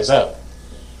strike guys out.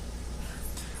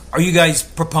 Are you guys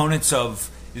proponents of,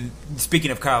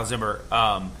 speaking of Kyle Zimmer,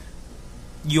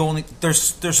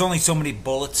 there's only so many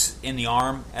bullets in the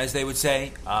arm, as they would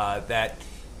say, that,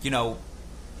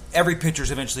 every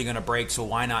pitcher's eventually going to break, so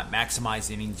why not maximize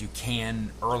the innings you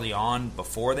can early on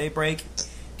before they break? Do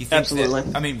you think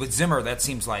Absolutely. With Zimmer, that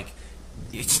seems like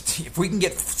if we can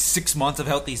get 6 months of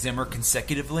healthy Zimmer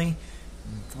consecutively,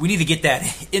 we need to get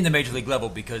that in the major league level,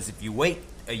 because if you wait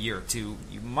a year or two,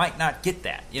 you might not get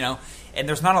that, And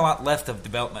there's not a lot left of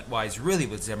development-wise really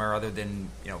with Zimmer, other than,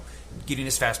 getting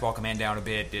his fastball command down a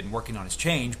bit and working on his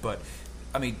change. But,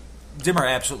 Zimmer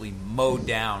absolutely mowed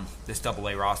down this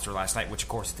Double-A roster last night, which, of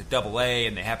course, is the Double-A,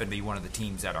 and they happen to be one of the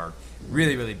teams that are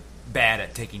really, really bad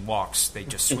at taking walks. They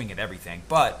just swing at everything.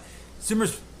 But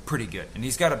Zimmer's pretty good, and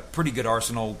he's got a pretty good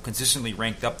arsenal, consistently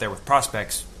ranked up there with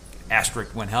prospects,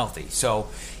 asterisk when healthy. So,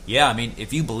 yeah,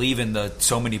 if you believe in the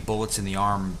so many bullets in the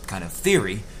arm kind of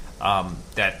theory,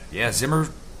 Zimmer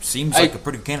seems like a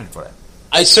pretty good candidate for that.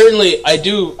 I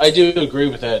do agree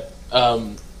with that.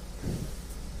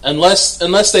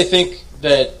 Unless they think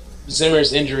that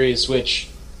Zimmer's injuries, which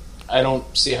I don't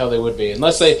see how they would be,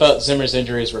 unless they thought Zimmer's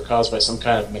injuries were caused by some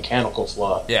kind of mechanical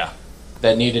flaw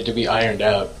that needed to be ironed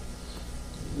out,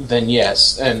 then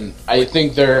yes. And I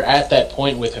think they're at that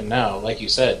point with him now. Like you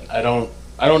said, I don't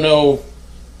know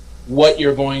what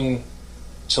you're going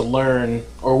to learn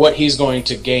or what he's going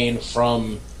to gain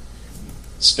from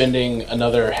spending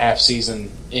another half season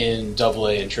in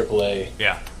Double-A and Triple-A.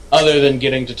 Yeah. Other than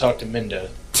getting to talk to Minda,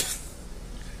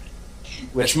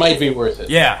 which might be worth it.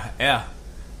 Yeah.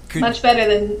 Much better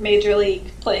than major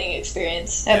league playing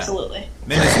experience. Absolutely.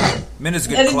 Minda's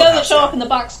good. As it doesn't show up in the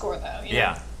box score, though.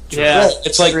 Yeah. Yeah.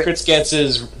 It's like Fritz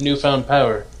Getz's newfound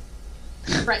power.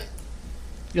 Right.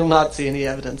 You'll not see any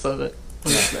evidence of it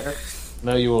when it's there.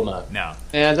 No, you will not. No.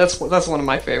 And that's one of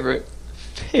my favorite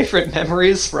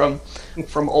memories from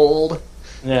old.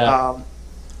 Yeah.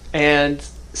 And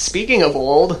speaking of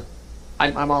old,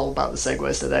 I'm all about the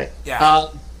segues today. Yeah.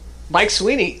 Mike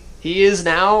Sweeney, he is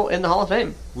now in the Hall of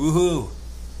Fame. Woohoo!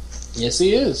 Yes,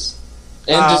 he is,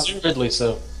 and deservedly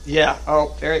so. Yeah.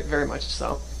 Oh, very, very much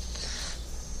so.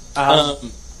 I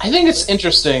think it's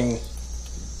interesting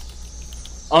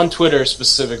on Twitter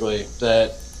specifically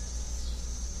that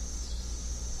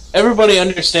everybody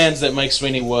understands that Mike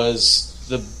Sweeney was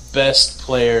best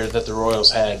player that the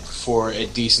Royals had for a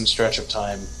decent stretch of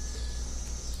time.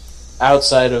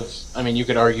 Outside of, I mean, you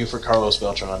could argue for Carlos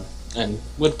Beltran, and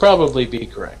would probably be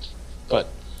correct. But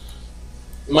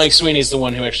Mike Sweeney's the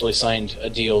one who actually signed a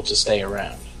deal to stay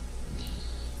around.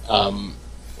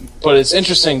 But it's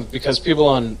interesting because people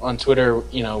on Twitter,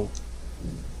 you know,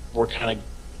 were kind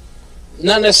of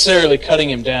not necessarily cutting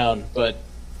him down, but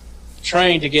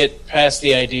trying to get past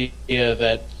the idea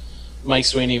that Mike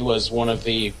Sweeney was one of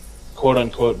the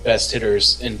quote-unquote best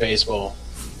hitters in baseball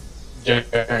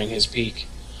during his peak.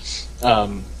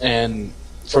 And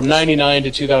from 99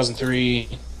 to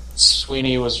 2003,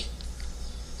 Sweeney was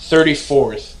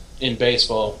 34th in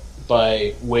baseball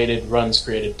by weighted runs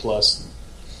created plus,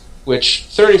 which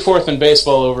 34th in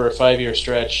baseball over a 5-year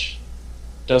stretch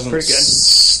doesn't... Pretty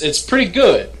good. It's pretty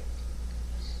good.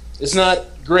 It's not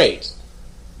great.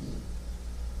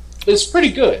 It's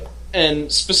pretty good.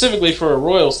 And specifically for a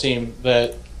Royals team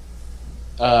that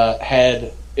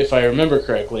had, if I remember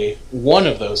correctly, one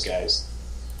of those guys.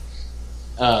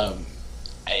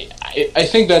 I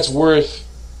think that's worth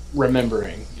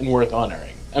remembering and worth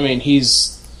honoring. I mean,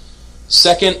 he's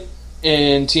second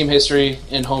in team history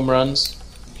in home runs.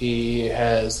 He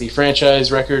has the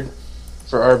franchise record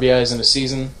for RBIs in a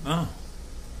season. Oh.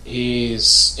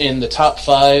 He's in the top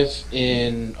 5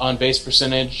 in on-base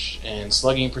percentage and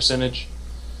slugging percentage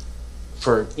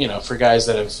for guys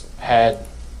that have had,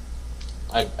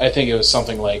 I think it was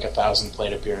something like 1,000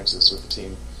 plate appearances with the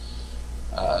team.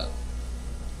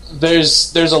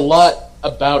 There's a lot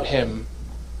about him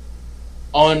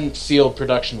on-field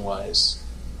production-wise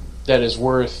that is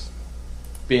worth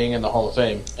being in the Hall of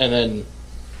Fame. And then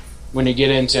when you get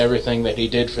into everything that he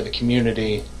did for the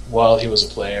community while he was a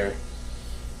player,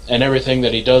 and everything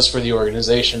that he does for the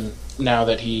organization now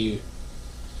that he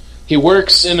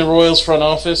works in the Royals front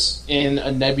office in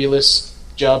a nebulous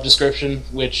job description,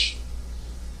 which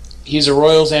he's a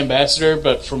Royals ambassador,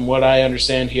 but from what I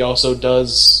understand, he also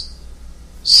does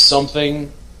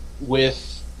something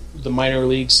with the minor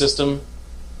league system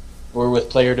or with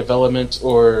player development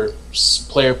or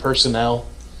player personnel.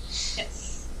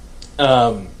 Yes.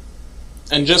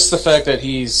 And just the fact that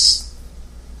he's,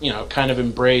 kind of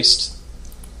embraced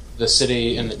the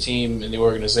city and the team and the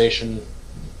organization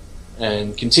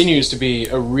and continues to be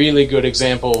a really good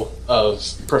example of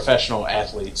professional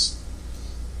athletes.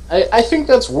 I think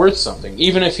that's worth something,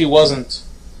 even if he wasn't,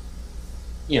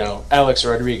 Alex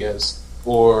Rodriguez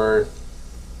or,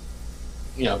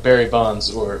 Barry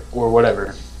Bonds or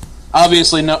whatever.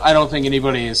 Obviously, no, I don't think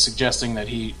anybody is suggesting that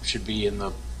he should be in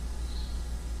the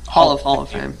Hall of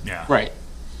Fame. Yeah. Right.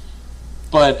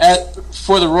 But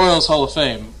for the Royals Hall of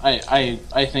Fame,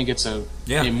 I think it's a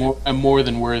more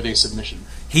than worthy submission.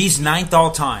 He's 9th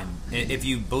all time, if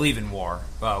you believe in WAR,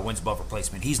 wins above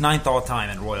replacement. He's 9th all time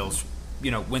in Royals,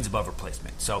 wins above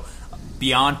replacement. So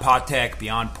beyond Patek,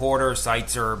 beyond Porter,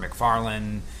 Seitzer,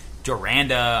 McFarland,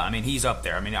 Duranda, I mean, he's up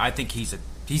there. I mean, I think he's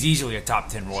easily a top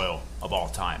 10 Royal of all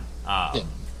time,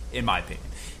 in my opinion.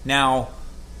 Now,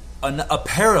 a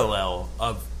parallel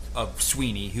of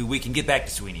Sweeney, who we can get back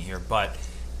to Sweeney here, but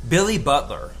Billy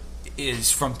Butler is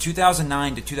from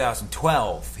 2009 to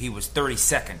 2012. He was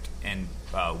 32nd in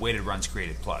weighted runs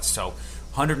created plus, so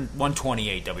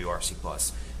 128 WRC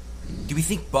plus. Do we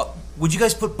think would you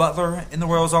guys put Butler in the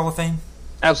Royals Hall of Fame?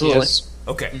 Absolutely. Yes.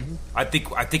 Okay, Mm-hmm. I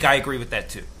think I agree with that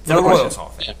too. For No the question. Royals Hall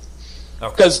of Fame. Yeah.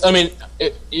 Okay. Because, I mean,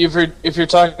 if you're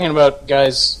talking about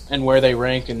guys and where they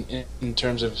rank in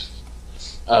terms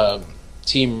of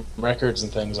team records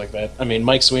and things like that, I mean,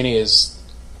 Mike Sweeney is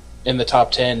in the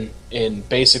top 10 in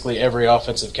basically every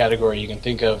offensive category you can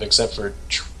think of except for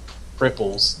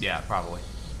triples. Yeah, probably.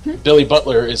 Billy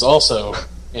Butler is also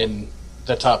in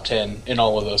the top 10 in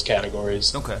all of those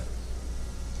categories. Okay.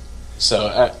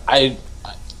 So I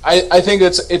think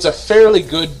it's a fairly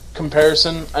good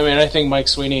comparison. I mean, I think Mike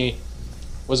Sweeney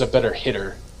was a better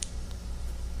hitter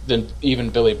than even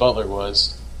Billy Butler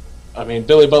was. I mean,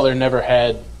 Billy Butler never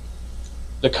had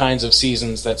the kinds of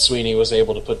seasons that Sweeney was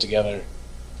able to put together.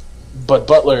 But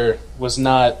Butler was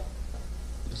not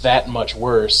that much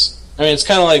worse. I mean, it's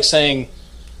kind of like saying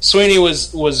Sweeney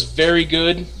was very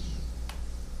good,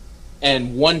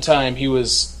 and one time he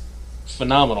was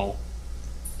phenomenal.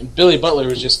 And Billy Butler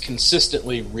was just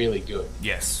consistently really good.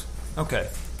 Yes. Okay.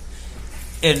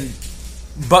 And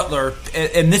Butler,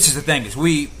 and this is the thing, is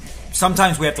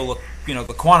sometimes we have to look,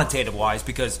 the quantitative wise,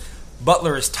 because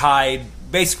Butler is tied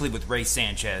basically with Ray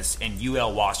Sanchez and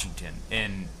UL Washington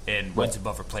in wins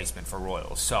above replacement for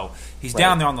Royals. So he's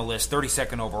down there on the list,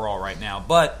 32nd overall right now.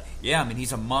 But yeah, I mean,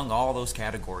 he's among all those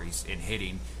categories in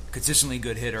hitting. Consistently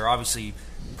good hitter. Obviously,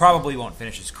 probably won't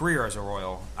finish his career as a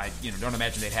Royal. I don't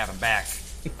imagine they'd have him back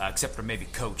except for maybe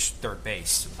coach third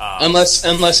base.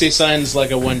 Unless he signs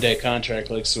like a one-day contract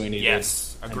like Sweeney did.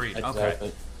 Yes, agreed.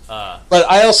 Okay. But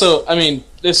I also, I mean,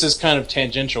 this is kind of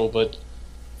tangential, but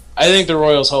I think the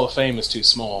Royals Hall of Fame is too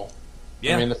small.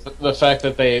 Yeah. I mean, the fact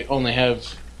that they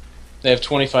have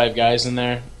 25 guys in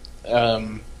there,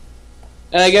 and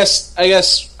I guess I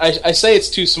say it's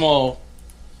too small,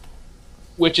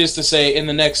 which is to say, in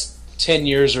the next 10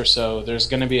 years or so, there's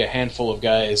going to be a handful of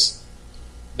guys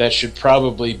that should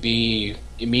probably be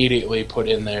immediately put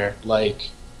in there, like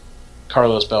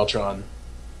Carlos Beltran,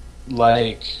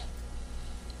 like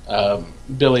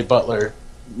Billy Butler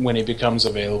when he becomes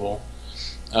available,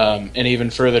 and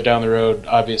even further down the road,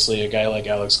 obviously a guy like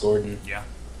Alex Gordon,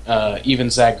 even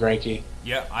Zach Greinke.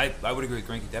 Yeah, I would agree with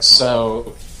Greinke, definitely.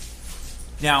 So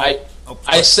now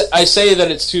I say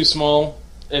that it's too small.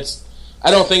 I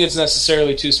don't think it's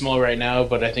necessarily too small right now,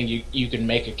 but I think you can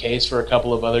make a case for a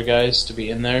couple of other guys to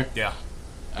be in there. Yeah.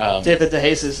 David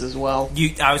DeJesus as well.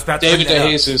 I was about to David bring that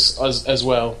DeJesus as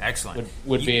well. Excellent.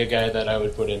 Would be a guy that I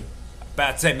would put in.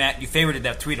 About to say, Matt, you favorited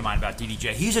that tweet of mine about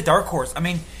DDJ. He's a dark horse. I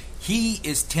mean, he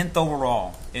is 10th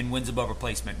overall in wins above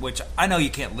replacement, which I know you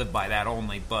can't live by that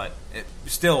only, but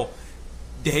still,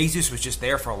 DeJesus was just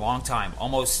there for a long time.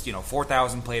 Almost,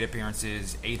 4,000 plate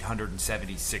appearances,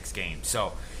 876 games.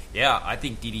 So, yeah, I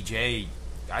think DDJ,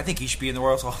 I think he should be in the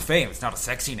Royals Hall of Fame. It's not a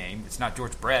sexy name. It's not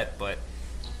George Brett, but,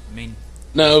 I mean...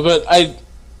 No, but I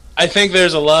think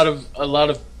there's a lot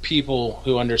of people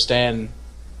who understand,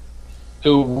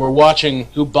 who were watching,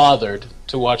 who bothered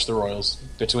to watch the Royals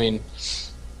between,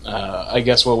 I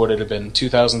guess what would it have been,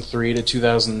 2003 to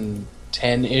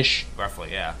 2010-ish?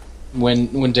 Roughly, yeah. When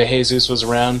DeJesus was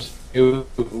around, who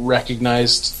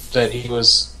recognized that he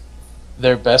was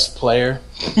their best player,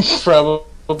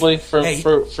 probably,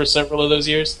 for several of those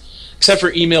years. Except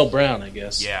for Emil Brown, I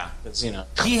guess. Yeah. That's,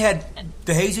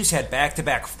 DeJesus had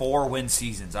back-to-back 4-win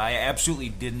seasons. I absolutely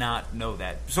did not know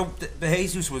that. So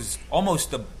DeJesus was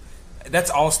almost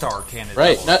that's all-star candidate.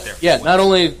 Right. Not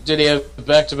only did he have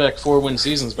back-to-back 4-win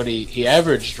seasons, but he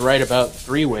averaged right about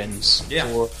 3 wins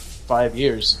for 5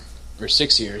 years or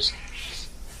 6 years.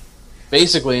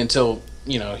 Basically until,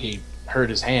 he hurt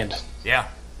his hand. Yeah.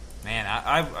 Man,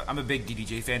 I'm a big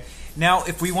DDJ fan. Now,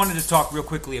 if we wanted to talk real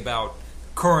quickly about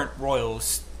current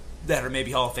Royals that are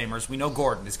maybe Hall of Famers, we know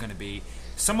Gordon is going to be.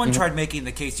 Someone tried making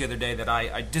the case the other day that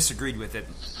I disagreed with it.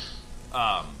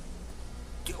 Well,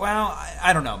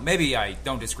 I don't know. Maybe I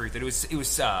don't disagree with it. It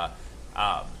was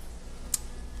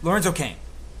Lorenzo Cain,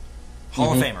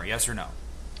 Hall of Famer, yes or no?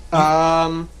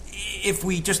 If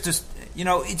we just it's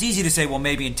easy to say, well,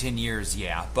 maybe in 10 years,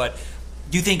 yeah. But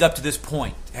do you think up to this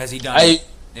point, has he done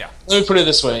Yeah. Let me put it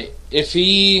this way. If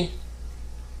he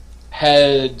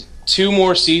had 2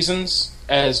 more seasons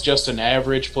as just an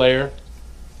average player,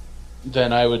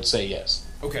 then I would say yes.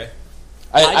 Okay.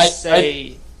 I'd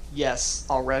say yes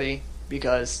already,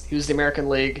 because he was the American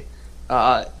League. He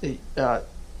was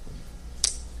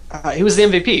the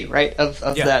MVP, right? Of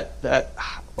that.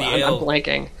 I'm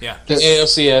blanking. Yeah. The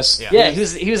ALCS. Yeah, he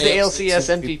was the ALCS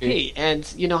MVP. And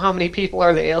you know how many people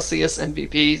are the ALCS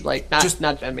MVP? Like, not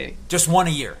that many. Just one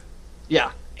a year.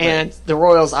 Yeah. And the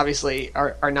Royals obviously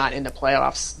are not in the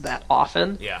playoffs that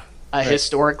often,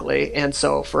 historically, and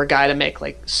so for a guy to make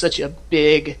like such a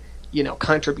big,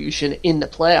 contribution in the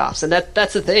playoffs, and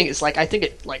that's the thing. Is like I think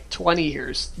it like 20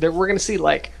 years we're going to see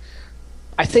like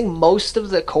I think most of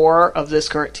the core of this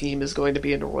current team is going to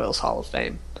be in the Royals Hall of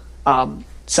Fame.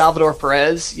 Salvador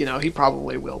Perez, he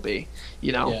probably will be.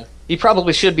 He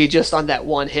probably should be just on that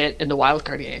one hit in the wild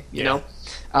card game. You know.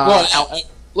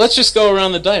 Let's just go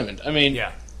around the diamond. I mean.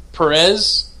 Yeah.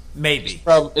 Perez maybe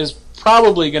is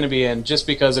probably going to be in just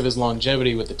because of his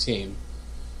longevity with the team.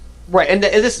 Right, and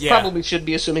this probably should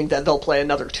be assuming that they'll play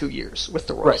another 2 years with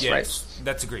the Royals, right? Yes,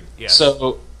 that's agreed. Yeah.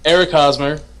 So Eric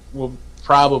Hosmer will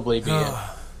probably be in.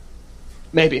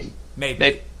 Maybe.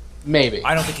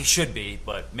 I don't think he should be,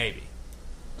 but maybe.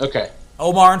 Okay.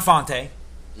 Omar Infante.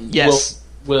 Yes.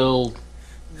 Will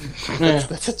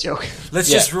that's a joke.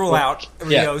 Let's just rule out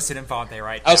Rios and Infante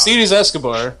right now. Alcides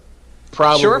Escobar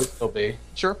probably will be.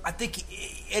 Sure. I think,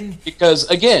 because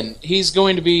again, he's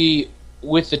going to be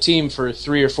with the team for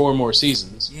 3 or 4 more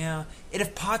seasons. Yeah, and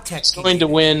if Patek's going to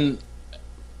win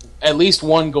at least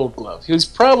 1 Gold Glove, he's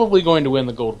probably going to win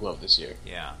the Gold Glove this year.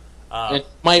 Yeah, and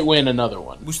might win another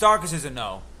one. Moustakas is a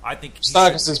no. I think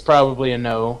Moustakas is probably a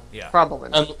no. Yeah, probably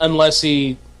unless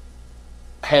he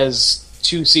has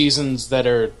 2 seasons that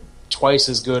are twice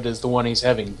as good as the one he's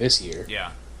having this year.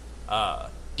 Yeah.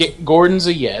 Gordon's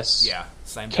a yes. Yeah,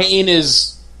 same. Kane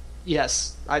is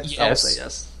yes. I would say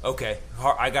yes. Okay,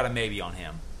 I got a maybe on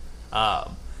him.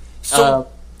 And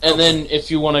then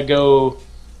if you want to go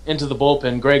into the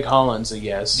bullpen. Greg Holland's a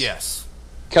yes. Yes.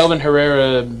 Kelvin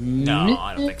Herrera, No,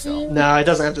 I don't think so. No, he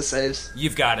doesn't have the saves.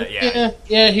 You've got it. Yeah.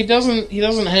 Yeah. He doesn't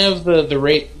have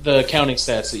the counting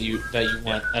stats that you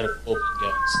want out of bullpen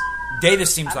guys.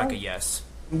 Davis seems like a yes.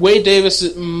 Wade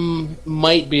Davis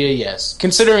might be a yes,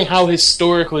 considering how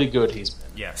historically good he's been.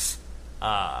 Yes.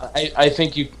 I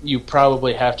think you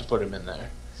probably have to put him in there.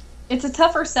 It's a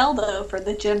tougher sell, though, for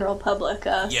the general public,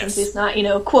 Yes. since he's not,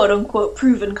 quote-unquote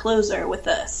proven closer with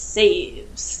the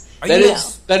saves.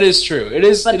 That is true. It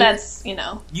is, But it that's, You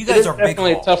is guys are big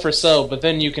definitely a haul. tougher sell. But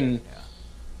then you can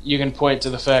point to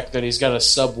the fact that he's got a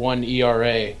sub-1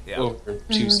 ERA over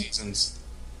 2 seasons.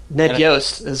 Ned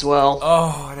Yost as well.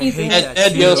 Oh, I He's hate in. that. Ed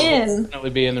too. Yost in. will definitely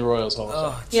be in the Royals Hall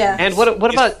of Fame. Oh, Yeah. And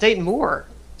what about Dayton Moore?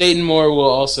 Dayton Moore will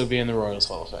also be in the Royals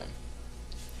Hall of Fame.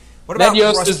 What about Ned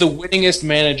Yost Rusty? is the winningest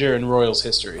manager in Royals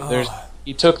history. Oh.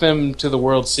 He took them to the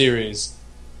World Series.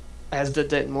 As did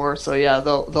Dayton Moore, so yeah,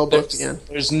 they'll both be in.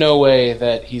 There's no way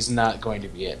that he's not going to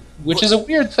be in, which is a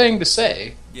weird thing to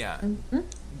say. Yeah.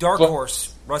 Dark But-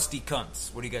 Horse, Rusty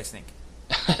Kuntz. What do you guys think?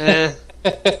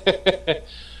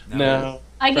 No.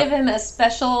 I give him a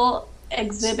special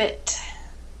exhibit.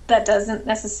 That doesn't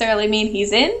necessarily mean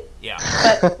he's in, Yeah.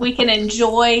 but we can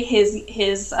enjoy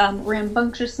his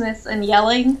rambunctiousness and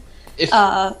yelling for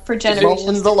Mowing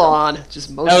generations. the lawn, just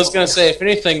mowing I was the going lawn. to say, if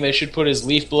anything, they should put his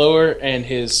leaf blower and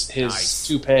his Nice.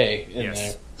 toupee in Yes.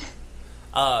 there.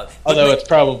 But Although it's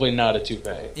probably not a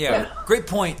toupee. Yeah, great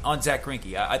point on Zach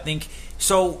Greinke. I think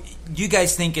so. You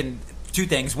guys thinking two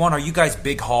things? One, are you guys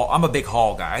big haul? I'm a big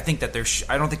haul guy. I think that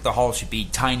I don't think the haul should be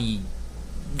tiny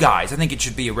guys. I think it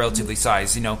should be a relatively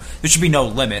sized. There should be no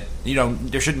limit.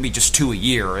 There shouldn't be just 2 a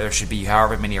year. Or there should be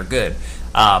however many are good.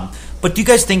 But do you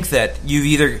guys think that do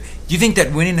you think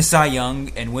that winning the Cy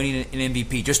Young and winning an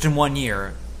MVP just in 1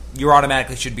 year, you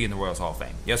automatically should be in the Royals Hall of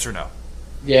Fame? Yes or no?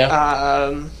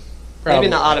 Yeah. Maybe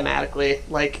not automatically.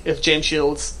 Like if James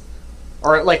Shields,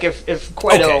 or like if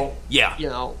Cueto, Okay.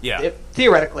 Yeah.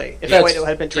 Theoretically, if That's- Cueto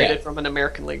had been traded yeah. from an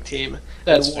American League team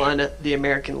That's and won the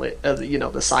American League,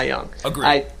 the Cy Young, Agreed.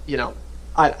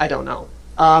 I don't know.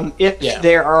 If Yeah.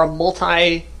 there are a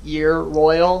multi-year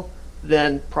Royal,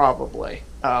 then probably.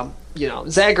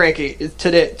 Zach Greinke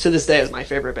to this day is my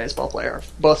favorite baseball player,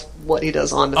 both what he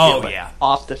does on the field and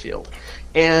off the field.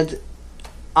 And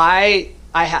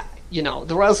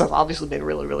the Royals have obviously been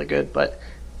really, really good, but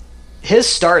his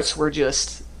starts were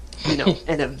just,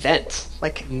 an event,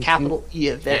 like capital E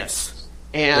event. Yes.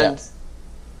 And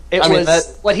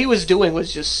what he was doing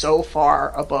was just so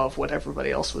far above what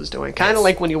everybody else was doing. Kind of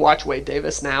like when you watch Wade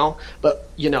Davis now, but,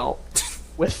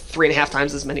 with 3.5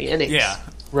 times as many innings. Yeah.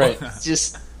 Right. It's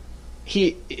just,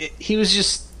 he was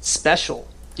just special.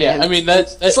 Yeah, And I mean,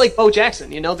 that's it's like Bo Jackson,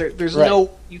 there's Right.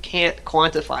 you can't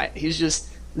quantify it. He's just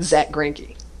Zach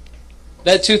Greinke.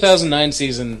 that 2009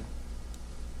 season.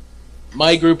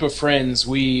 My group of friends,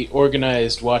 we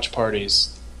organized watch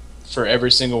parties for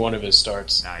every single one of his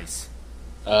starts. Nice.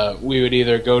 We would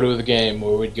either go to the game,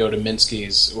 or we'd go to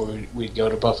Minsky's, or we'd go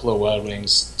to Buffalo Wild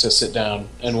Wings to sit down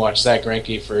and watch Zach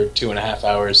Greinke for 2.5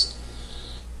 hours.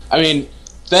 I mean,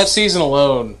 that season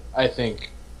alone, I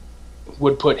think,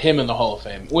 would put him in the Hall of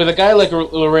Fame. With a guy like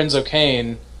Lorenzo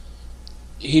Cain,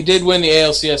 he did win the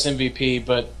ALCS MVP,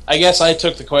 but I guess I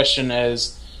took the question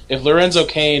as if Lorenzo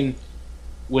Cain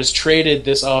was traded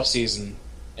this offseason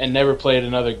and never played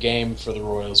another game for the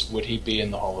Royals, would he be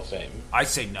in the Hall of Fame? I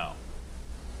say no.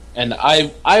 And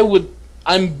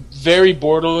I'm very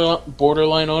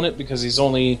borderline on it because he's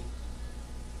only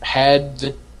had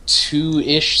the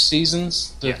 2-ish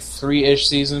seasons, the Yes. 3-ish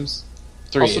seasons.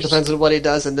 Also depends on what he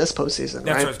does in this postseason, That's what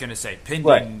I right? was going to say. Pending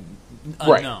Right.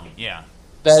 unknown. Yeah.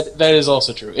 That is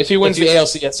also true. If he wins If the you-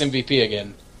 ALCS MVP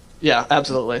again, Yeah,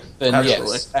 absolutely. then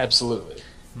Absolutely. yes, absolutely.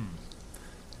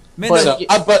 Minnesota-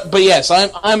 But yes,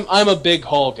 I'm a big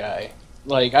Hall guy.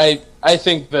 Like I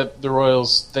think that the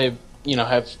Royals they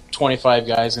have 25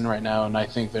 guys in right now, and I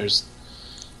think there's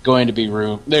going to be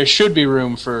room. There should be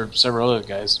room for several other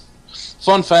guys.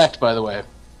 Fun fact, by the way,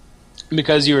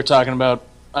 because you were talking about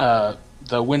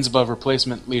the wins above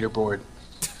replacement leaderboard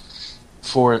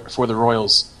for the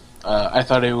Royals, I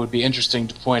thought it would be interesting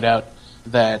to point out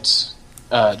that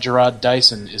Gerard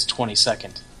Dyson is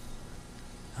 22nd.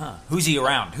 Huh. Who's he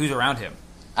around? Who's around him?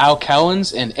 Al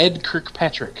Cowens and Ed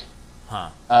Kirkpatrick. Huh.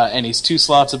 And he's 2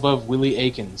 slots above Willie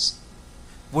Aikens.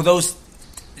 Were those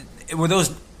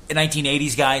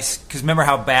 1980s guys? Because remember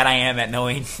how bad I am at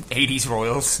knowing 80s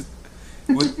Royals?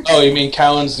 Oh, you mean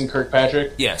Cowens and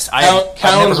Kirkpatrick? Yes. I've never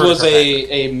Cowens heard of was Kirkpatrick.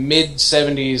 a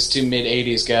mid-70s to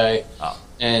mid-80s guy, Oh.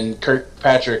 and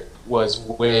Kirkpatrick was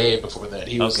way before that.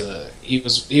 He was Okay.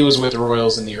 he was with the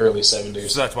Royals in the early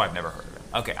 70s. So that's why I've never heard of him.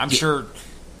 Okay. I'm sure,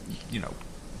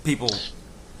 people know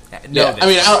Yeah, this. I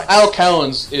mean, Al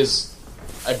Cowens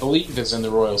I believe, is in the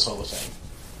Royals Hall of Fame.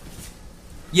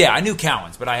 Yeah, I knew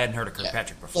Cowens, but I hadn't heard of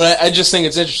Kirkpatrick before. But I just think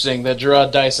it's interesting that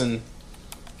Gerard Dyson,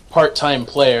 part-time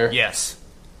player, Yes.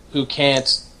 who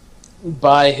can't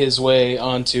buy his way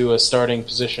onto a starting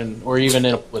position or even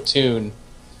in a platoon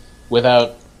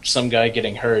without some guy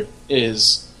getting hurt,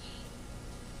 is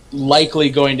likely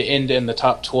going to end in the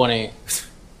top 20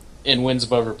 in wins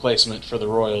above replacement for the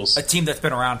Royals. A team that's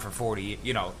been around for 40,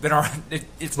 been around.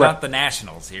 It's not the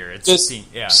Nationals here. It's Just a team,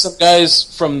 yeah. Some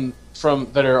guys from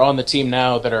that are on the team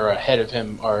now that are ahead of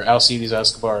him are Alcides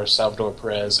Escobar, Salvador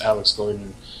Perez, Alex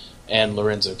Gordon, and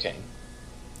Lorenzo Cain.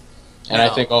 And I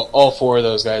think all four of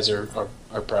those guys are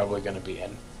probably going to be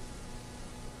in.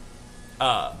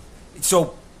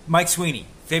 So, Mike Sweeney,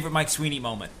 favorite Mike Sweeney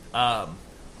moment.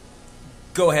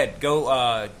 Go ahead,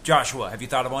 Joshua. Have you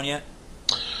thought of one yet?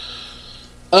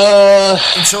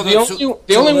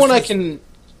 The only one I can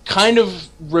kind of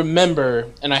remember,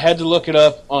 and I had to look it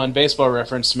up on Baseball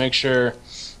Reference to make sure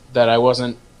that I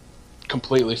wasn't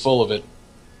completely full of it,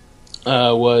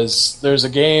 was there's a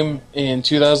game in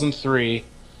 2003,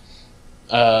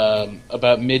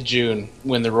 about mid-June,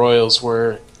 when the Royals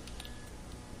were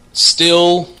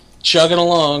still chugging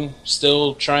along,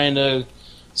 still trying to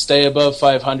stay above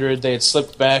 500. They had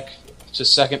slipped back to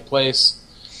second place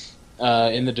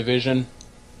in the division.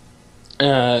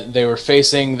 They were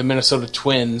facing the Minnesota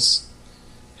Twins,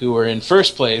 who were in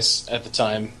first place at the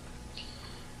time.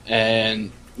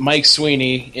 And Mike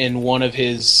Sweeney, in one of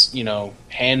his,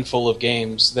 handful of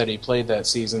games that he played that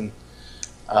season,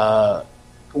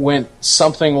 went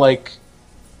something like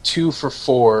 2 for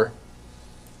 4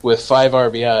 with 5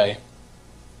 RBI.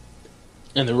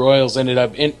 And the Royals ended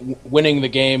up winning the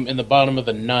game in the bottom of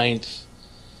the 9th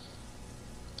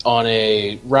on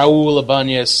a Raul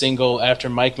Ibanez single after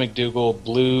Mike McDougall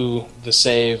blew the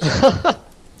save,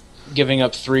 giving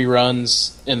up 3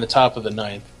 runs in the top of the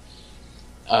 9th.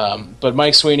 But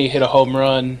Mike Sweeney hit a home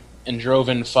run and drove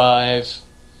in 5.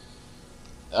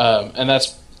 And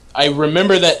I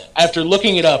remember that, after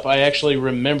looking it up, I actually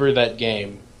remember that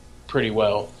game pretty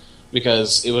well,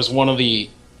 because it was one of the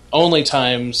only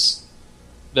times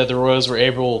that the Royals were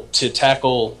able to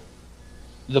tackle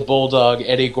the Bulldog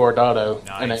Eddie Guardado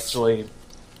and actually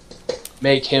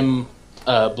make him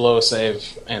blow a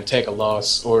save and take a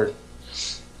loss, or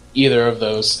either of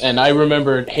those. And I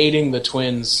remember hating the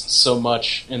Twins so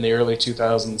much in the early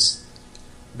 2000s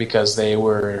because they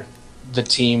were the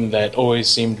team that always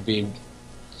seemed to be,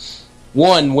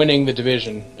 1, winning the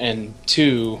division, and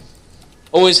 2,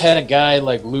 always had a guy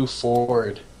like Lou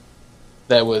Ford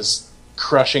that was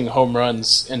crushing home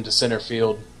runs into center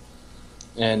field.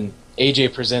 And AJ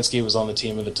Przinsky was on the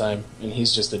team at the time, and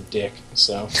he's just a dick.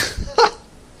 So,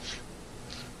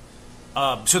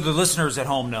 so the listeners at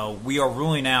home know we are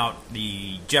ruling out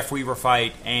the Jeff Weaver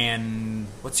fight, and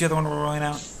what's the other one we're ruling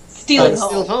out? Stealing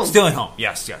home. Stealing home.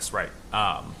 Yes, right.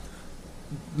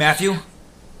 Matthew?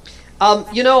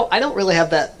 I don't really have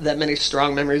that many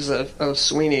strong memories of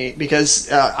Sweeney,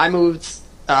 because I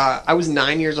was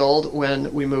 9 years old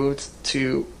when we moved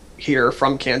to here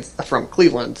from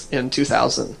Cleveland in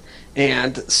 2000.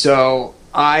 And so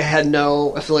I had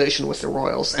no affiliation with the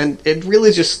Royals. And it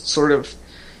really just sort of,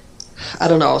 I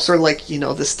don't know, sort of like,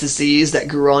 this disease that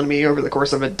grew on me over the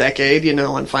course of a decade,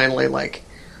 and finally, like,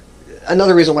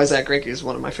 another reason why Zach Greinke is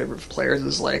one of my favorite players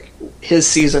is, like, his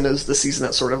season is the season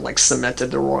that sort of, like, cemented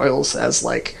the Royals as,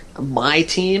 like, my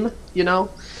team, and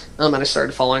I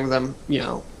started following them,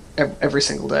 every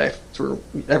single day through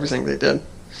everything they did.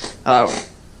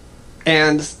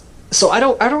 And so I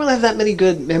don't really have that many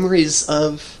good memories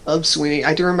of Sweeney.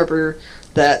 I do remember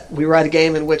that we were at a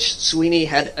game in which Sweeney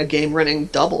had a game-winning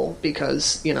double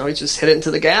because, he just hit it into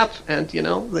the gap and,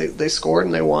 they scored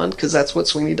and they won because that's what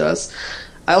Sweeney does.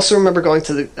 I also remember going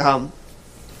to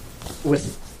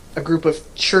with a group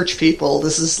of church people.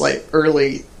 This is like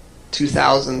early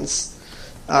 2000s.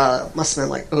 Must have been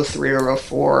like 03 or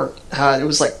 04. It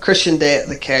was like Christian Day at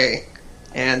the K.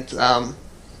 And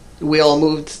we all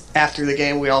moved after the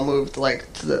game. We all moved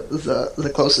like to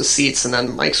the closest seats, and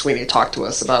then Mike Sweeney talked to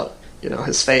us about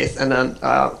his faith, and then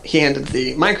he handed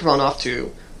the microphone off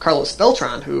to Carlos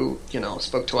Beltran, who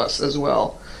spoke to us as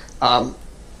well.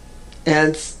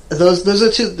 And those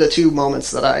are the two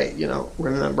moments that I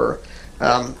remember.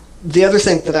 The other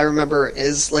thing that I remember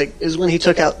is when he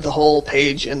took out the whole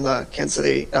page in the Kansas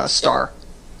City Star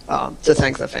to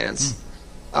thank the fans,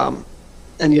 and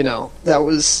that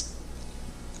was.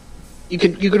 You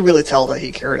could really tell that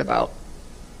he cared about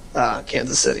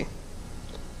Kansas City.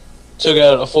 took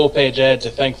out a full-page ad to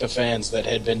thank the fans that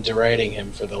had been deriding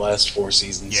him for the last 4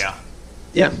 seasons.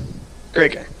 Yeah.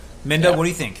 Great guy. Minda, what do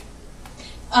you think?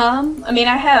 I mean,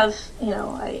 I have,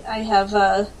 I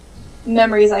have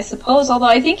memories, I suppose, although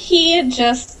I think he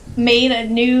just made a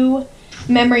new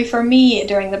memory for me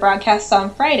during the broadcast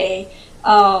on Friday,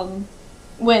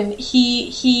 when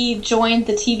he joined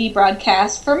the TV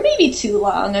broadcast for maybe too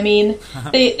long. I mean,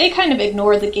 they kind of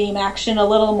ignored the game action a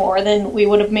little more than we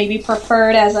would have maybe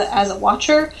preferred as a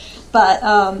watcher,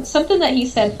 but something that he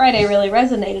said Friday really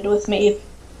resonated with me.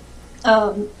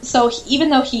 So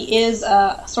even though he is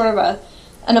sort of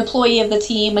an employee of the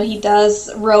team, and he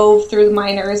does rove through the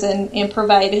minors and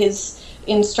provide his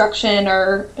instruction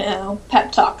or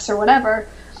pep talks or whatever,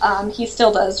 he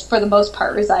still does, for the most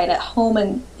part, reside at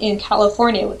home in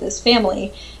California with his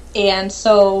family. And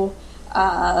so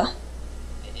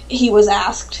he was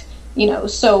asked,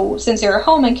 so since you're at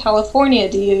home in California,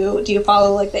 do you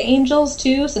follow like the Angels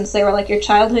too, since they were like your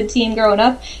childhood team growing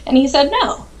up? And he said,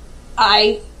 no,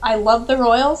 I love the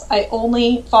Royals. I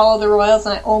only follow the Royals,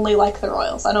 and I only like the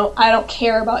Royals. I don't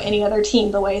care about any other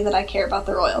team the way that I care about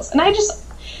the Royals. And I just,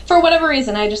 for whatever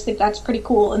reason, I just think that's pretty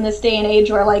cool in this day and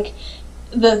age where like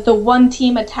the one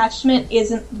team attachment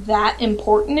isn't that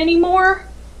important anymore.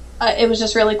 It was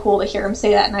just really cool to hear him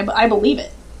say that, and I believe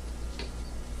it.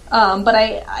 But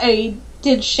I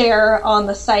did share on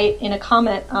the site in a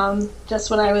comment just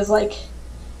when I was like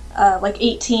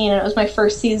 18, and it was my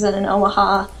first season in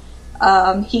Omaha.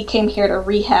 He came here to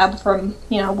rehab from,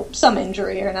 some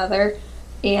injury or another,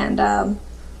 and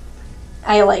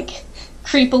I like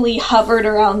creepily hovered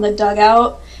around the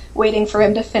dugout waiting for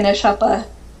him to finish up a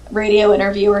radio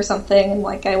interview or something, and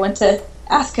like I went to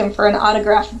ask him for an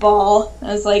autographed ball.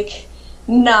 I was like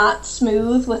not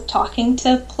smooth with talking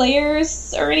to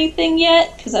players or anything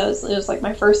yet, because it was like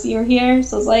my first year here,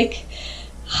 so I was like,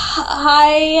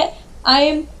 hi,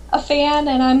 I'm a fan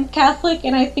and I'm Catholic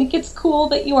and I think it's cool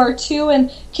that you are too, and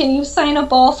can you sign a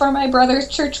ball for my brother's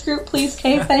church group, please?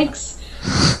 Kay, thanks.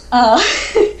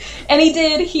 And he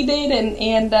did,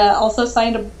 and also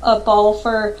signed a ball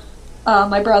for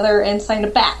my brother and signed a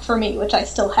bat for me, which I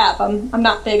still have. I'm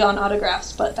not big on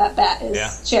autographs, but that bat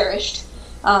is cherished.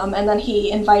 And then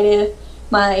he invited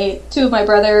two of my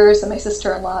brothers and my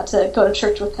sister-in-law to go to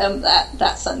church with him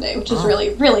that Sunday, which is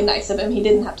really, really nice of him. He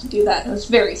didn't have to do that, and it was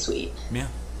very sweet. Yeah.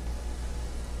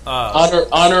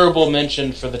 Honorable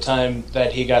mention for the time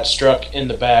that he got struck in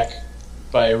the back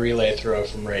by a relay throw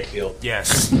from right field.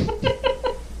 Yes.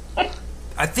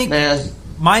 I think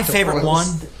my favorite one.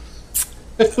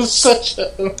 It was such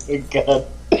a... Oh, my God.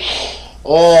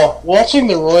 Oh, watching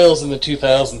the Royals in the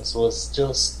 2000s was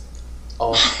just...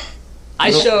 Oh.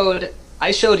 I showed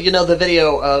the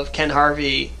video of Ken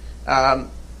Harvey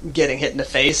getting hit in the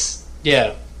face.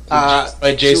 Yeah.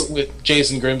 By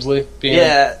Jason Grimsley.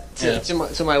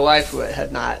 To my wife, who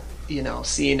had not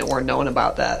seen or known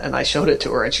about that, and I showed it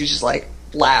to her, and she just like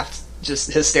laughed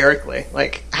just hysterically,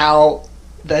 like how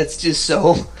that's just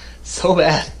so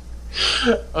bad.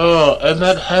 Oh, and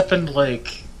that happened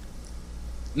like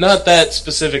not that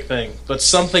specific thing, but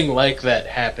something like that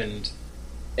happened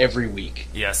every week.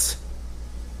 Yes.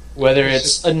 Whether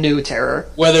it's a new terror,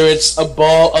 whether it's a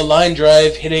line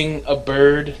drive hitting a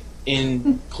bird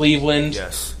in Cleveland,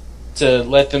 yes, to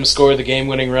let them score the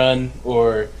game-winning run,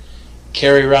 or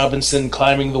Kerry Robinson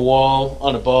climbing the wall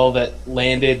on a ball that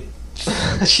landed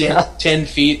 10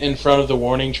 feet in front of the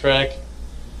warning track,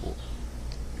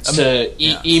 to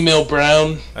Emil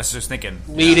Brown I was just thinking,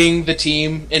 leading the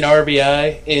team in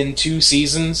RBI in 2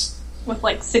 seasons. With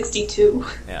like 62.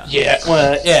 Yeah,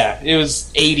 it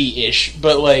was 80-ish,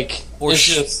 but like... Or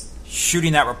just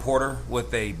shooting that reporter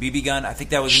with a BB gun. I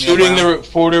think that was shooting the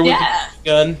reporter with a BB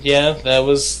gun. Yeah, that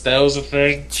was a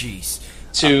thing. Jeez.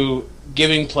 To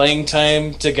giving playing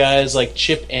time to guys like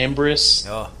Chip Ambrose.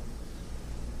 Oh.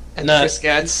 And Chris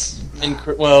Getz.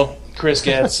 Chris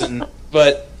Getz,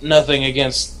 but nothing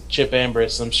against Chip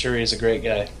Ambrose. I'm sure he's a great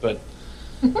guy, but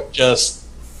just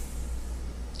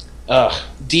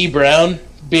D Brown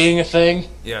being a thing.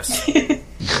 Yes.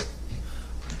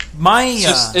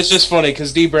 It's just funny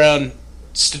because D Brown,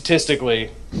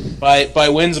 statistically, by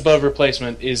wins above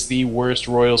replacement, is the worst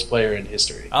Royals player in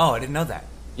history. Oh, I didn't know that.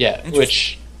 Yeah,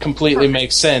 which completely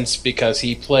makes sense because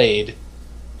he played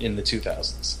in the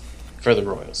 2000s for the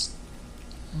Royals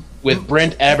with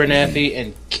Brent Abernathy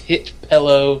and Kit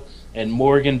Pello and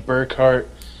Morgan Burkhart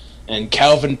and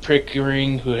Calvin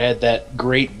Pickering, who had that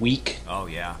great week. Oh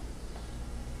yeah,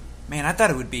 man, I thought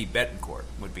it would be Betancourt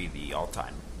would be the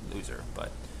all-time loser,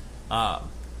 but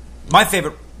my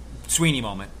favorite Sweeney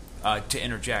moment, to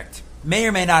interject, may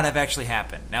or may not have actually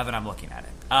happened. Now that I'm looking at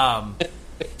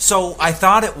it, So I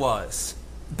thought it was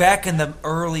back in the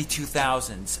early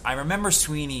 2000s. I remember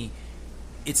Sweeney.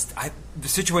 The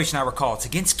situation I recall. It's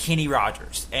against Kenny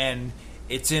Rogers, and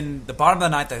it's in the bottom of the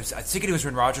ninth. I think it was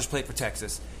when Rogers played for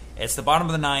Texas. It's the bottom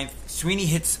of the ninth. Sweeney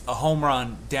hits a home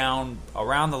run down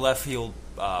around the left field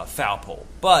foul pole,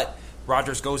 but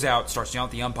Rogers goes out, starts yelling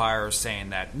at the umpires,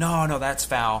 saying that no, that's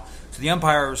foul. So the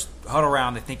umpires huddle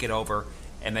around, they think it over,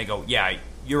 and they go, "Yeah,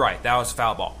 you're right. That was a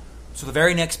foul ball." So the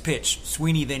very next pitch,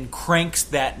 Sweeney then cranks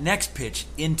that next pitch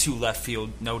into left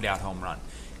field, no doubt home run.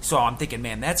 So I'm thinking,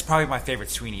 man, that's probably my favorite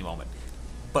Sweeney moment.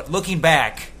 But looking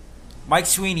back, Mike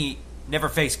Sweeney never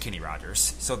faced Kenny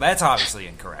Rogers, so that's obviously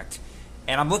incorrect.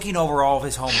 And I'm looking over all of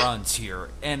his home runs here,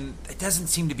 and it doesn't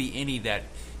seem to be any that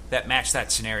match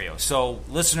that scenario. So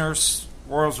listeners,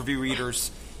 Royals Review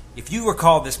readers, if you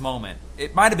recall this moment,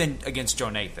 it might have been against Joe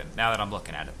Nathan, now that I'm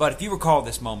looking at it. But if you recall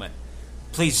this moment,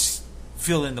 please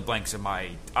fill in the blanks of my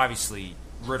obviously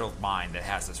riddled mind that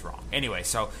has this wrong. Anyway,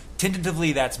 so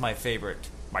tentatively, that's my favorite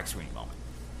Mike Sweeney moment.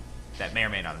 That may or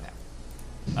may not have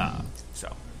happened.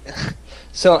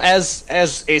 So as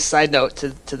a side note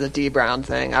to the D Brown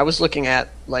thing, I was looking at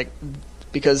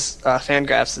because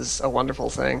Fangraphs is a wonderful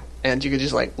thing, and you could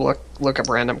just look up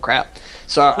random crap.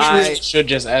 So I should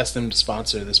just ask them to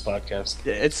sponsor this podcast.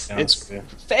 It's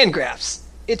Fangraphs.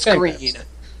 It's green.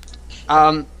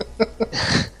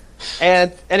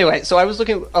 And anyway, so I was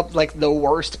looking up the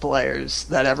worst players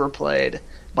that ever played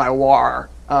by WAR.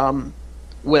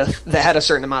 That had a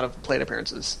certain amount of plate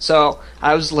appearances. So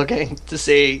I was looking to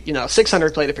see,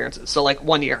 600 plate appearances. So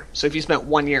 1 year. So if you spent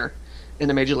 1 year in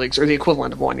the major leagues, or the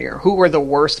equivalent of 1 year, who were the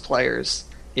worst players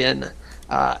in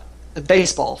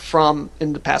baseball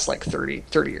in the past 30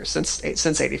 years, since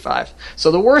 85. So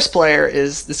the worst player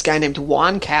is this guy named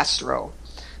Juan Castro,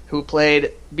 who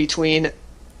played between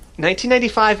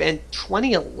 1995 and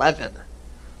 2011.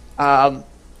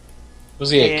 Was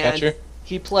he a catcher?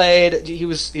 He played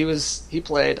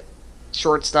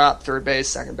shortstop, third base,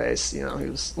 second base. He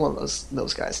was one of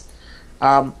those guys.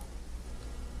 And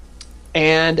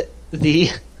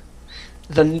the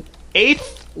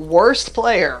 8th worst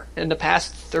player in the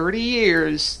past 30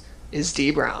 years is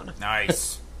D Brown.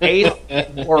 Nice.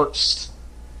 8th worst.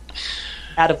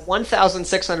 Out of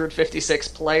 1,656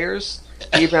 players,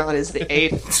 D Brown is the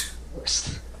 8th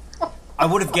worst. I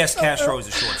would have guessed Castro was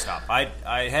a shortstop. I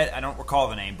don't recall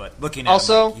the name, but looking at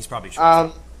him, he's probably a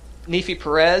shortstop. Nifi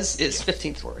Perez is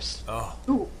 15th worst. Oh,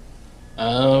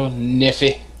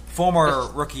 Niffy. Former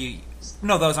rookie.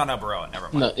 No, that was on Baroa. Never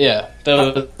mind. No, yeah.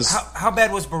 How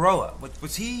bad was Baroa?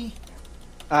 Was he?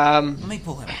 Let me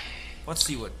pull him up. Let's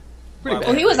see what.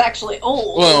 Well, he was actually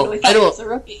old. Well, we thought he was a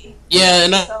rookie. Yeah,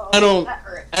 and So I don't. that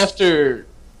hurt. After,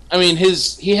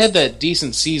 he had that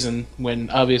decent season when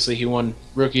obviously he won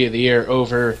Rookie of the Year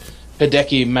over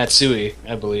Hideki Matsui,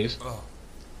 I believe.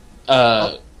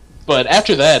 But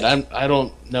after that, I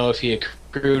don't know if he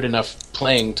accrued enough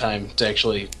playing time to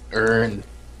actually earn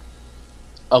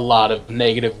a lot of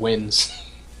negative wins.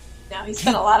 No, he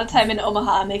spent a lot of time in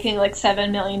Omaha making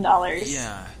 $7 million.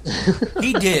 Yeah.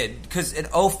 He did, because in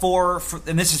 04,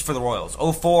 and this is for the Royals,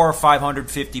 04,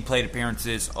 550 plate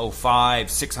appearances,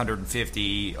 05,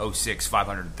 650, 06,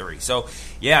 530. So,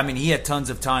 yeah, he had tons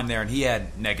of time there, and he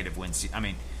had negative win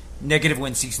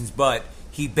seasons, but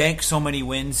he banked so many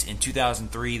wins in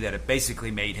 2003 that it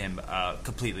basically made him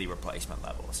completely replacement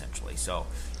level, essentially. So,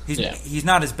 he's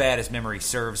not as bad as memory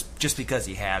serves, just because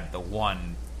he had the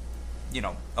one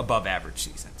above average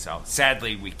season. So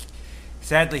sadly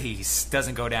he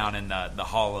doesn't go down in the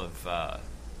hall of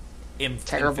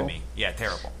infamy. Yeah,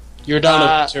 terrible.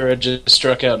 Yordano Ventura just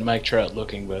struck out Mike Trout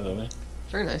looking, by the way.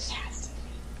 Very nice.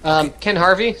 Ken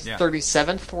Harvey,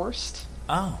 37th worst.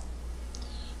 Oh.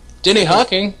 Denny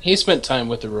Hawking, he spent time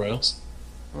with the Royals.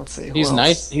 Let's see. He's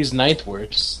ninth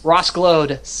worst. Ross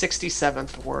Glode,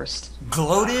 67th worst.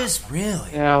 Glode is?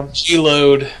 Really? Yeah.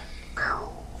 G-Load.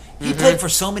 He played for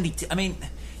so many.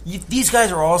 These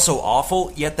guys are all so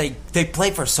awful, yet they play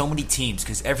for so many teams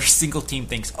because every single team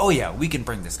thinks, "Oh yeah, we can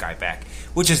bring this guy back,"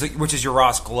 which is your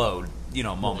Ross Glode,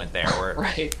 moment there. Where,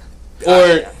 right.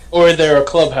 Or they're a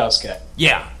clubhouse guy.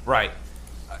 Yeah, right.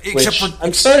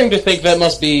 I'm starting to think that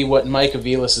must be what Mike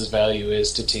Avilas' value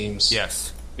is to teams.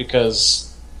 Yes,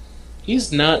 because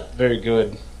he's not very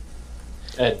good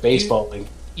at baseballing.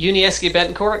 Yuniesky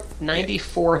Betancourt,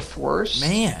 94th worst.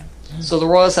 Man. So the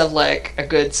Royals have a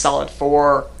good solid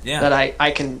 4 yeah. that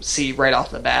I can see right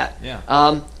off the bat.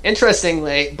 Yeah.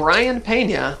 Interestingly, Brian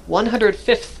Pena,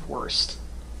 105th worst.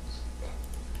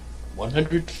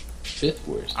 105th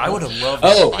worst. I would have loved.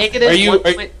 Negative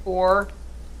 1.4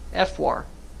 FWAR.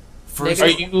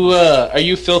 Are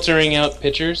you filtering out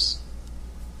pitchers?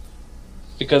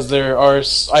 because there are.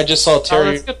 I just saw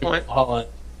Terry that's a good point. Holland,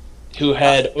 who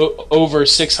had over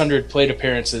 600 plate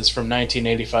appearances from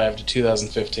 1985 to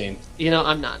 2015.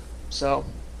 I'm not. So.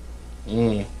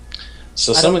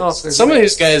 So some of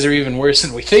these guys are even worse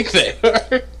than we think they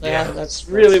are. Yeah, that's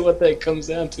really what that comes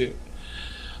down to.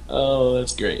 Oh,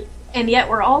 that's great. And yet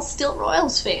we're all still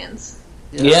Royals fans.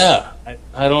 Yeah,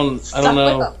 I don't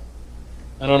know. With them.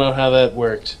 I don't know how that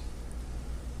worked.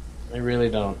 I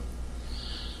really don't.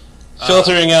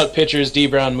 Filtering out pitchers, D.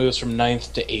 Brown moves from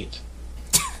 9th to 8th.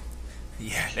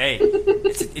 Yeah, hey,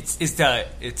 it's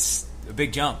a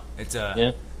big jump. It's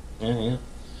a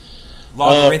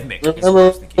logarithmic.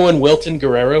 Remember when Wilton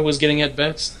Guerrero was getting at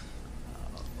bats?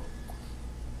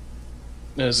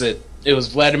 It was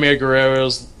Vladimir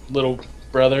Guerrero's little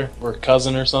brother or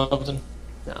cousin or something.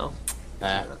 No,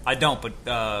 I don't.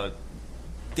 But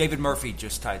David Murphy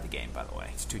just tied the game. By the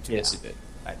way, it's 2-2. Yes, he did.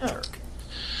 That jerk.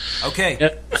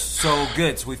 Okay, so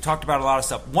good. So we've talked about a lot of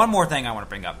stuff. One more thing I want to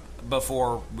bring up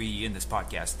before we end this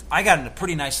podcast. I got in a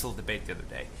pretty nice little debate the other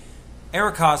day.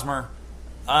 Eric Hosmer,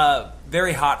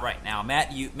 very hot right now.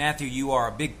 Matthew, you are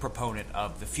a big proponent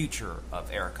of the future of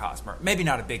Eric Hosmer. Maybe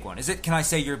not a big one. Is it? Can I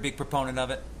say you're a big proponent of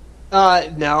it?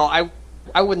 No,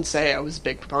 I wouldn't say I was a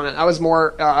big proponent. I was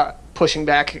more pushing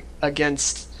back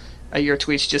against your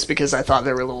tweets just because I thought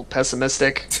they were a little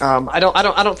pessimistic. I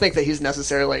don't think that he's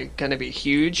necessarily going to be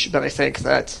huge, but I think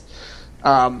that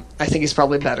he's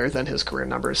probably better than his career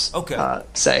numbers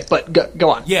say. But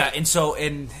go on. Yeah, and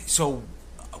so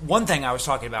one thing I was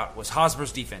talking about was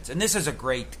Hosmer's defense, and this is a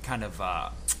great kind of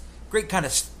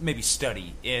maybe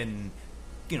study in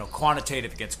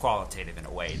quantitative against qualitative in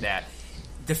a way that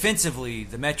defensively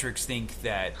the metrics think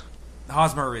that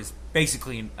Hosmer is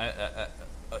basically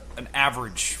an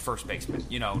average first baseman.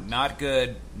 Not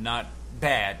good, not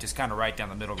bad, just kind of right down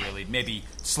the middle, really. Maybe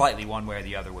slightly one way or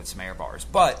the other with some air bars.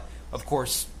 But, of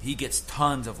course, he gets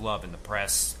tons of love in the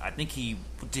press. I think he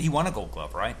won a Gold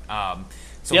Glove, right?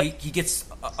 So yep. he gets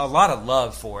a lot of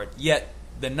love for it. Yet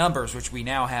the numbers, which we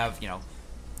now have,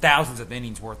 thousands of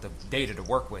innings worth of data to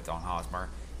work with on Hosmer,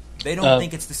 they don't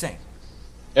think it's the same.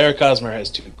 Eric Hosmer has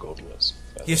 2 Gold Gloves.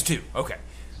 He has 2. Okay.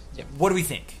 Yep. What do we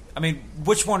think? I mean,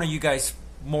 which one are you guys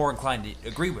more inclined to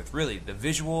agree with, really? The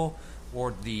visual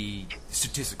or the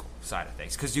statistical side of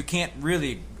things? Because you can't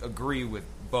really agree with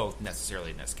both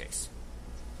necessarily in this case.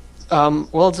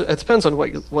 Well, it depends on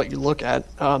what you look at.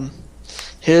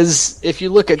 If you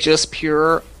look at just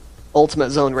pure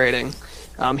ultimate zone rating,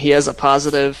 he has a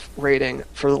positive rating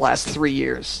for the last 3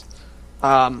 years.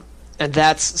 And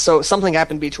that's so something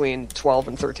happened between 12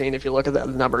 and 13. If you look at the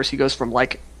numbers, he goes from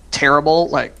terrible,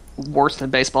 worse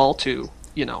than baseball, to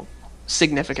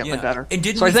significantly better. And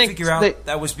didn't we figure out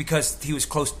that was because he was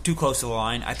too close to the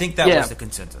line? I think that was the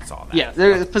consensus on that. Yeah,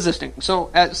 they're positioning. So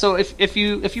if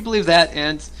you believe that,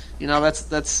 and that's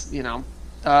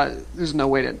there's no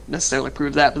way to necessarily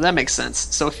prove that, but that makes sense.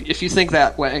 So if you think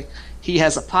that way, he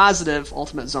has a positive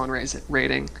ultimate zone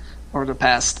rating over the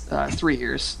past 3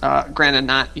 years. Granted,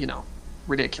 not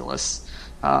ridiculous,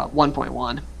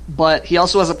 1.1. But he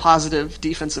also has a positive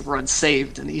defensive run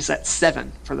saved, and he's at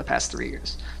 7 for the past 3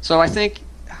 years. So I think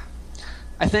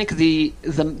the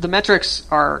metrics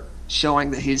are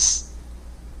showing that he's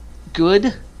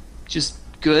good, just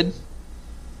good.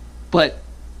 But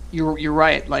you're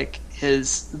right.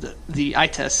 The eye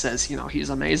test says he's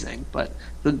amazing, but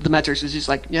the metrics is just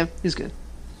he's good.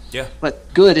 Yeah.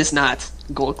 But good is not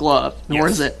Gold Glove, nor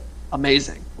is it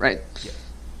amazing, right? Yeah.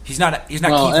 He's not Keith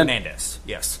Hernandez.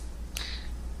 Yes.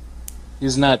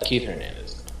 He's not Keith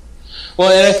Hernandez.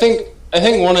 Well, and I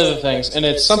think one of the things, and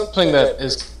it's something that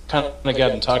is kind of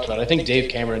gotten talked about. I think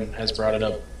Dave Cameron has brought it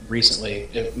up recently,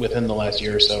 within the last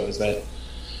year or so, is that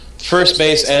first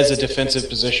base as a defensive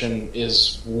position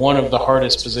is one of the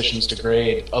hardest positions to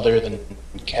grade, other than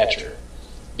catcher,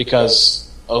 because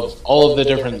of all of the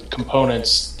different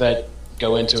components that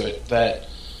go into it. That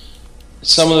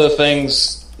some of the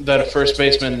things that a first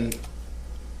baseman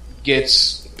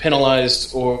gets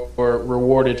penalized or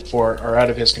rewarded for are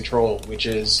out of his control, which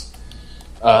is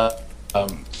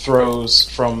throws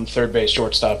from third base,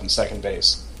 shortstop, and second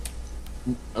base,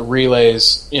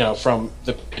 relays, from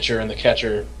the pitcher and the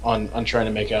catcher on trying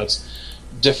to make outs.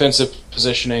 Defensive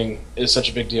positioning is such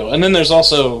a big deal, and then there's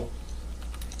also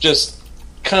just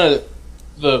kind of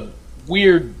the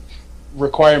weird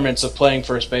requirements of playing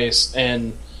first base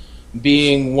and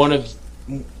being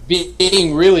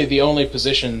being really the only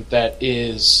position that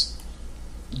is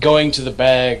going to the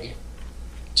bag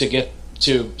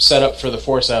to set up for the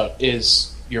force out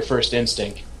is your first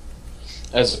instinct,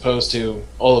 as opposed to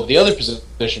all of the other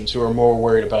positions who are more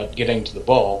worried about getting to the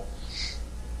ball.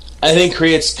 I think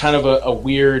creates kind of a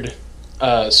weird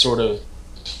sort of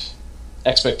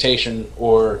expectation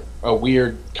or a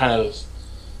weird kind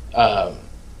of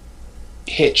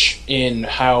hitch in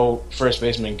how first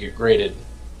basemen get graded.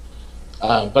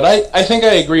 But I think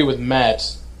I agree with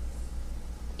Matt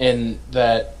in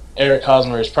that Eric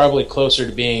Hosmer is probably closer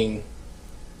to being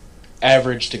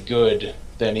average to good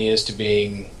than he is to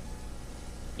being,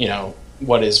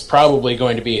 what is probably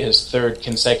going to be his third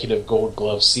consecutive Gold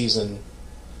Glove season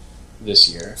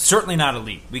this year. Certainly not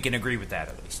elite. We can agree with that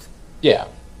at least. Yeah.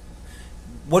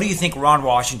 What do you think Ron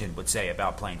Washington would say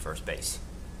about playing first base?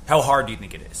 How hard do you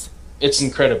think it is? It's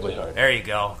incredibly hard. There you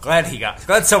go.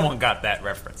 Glad someone got that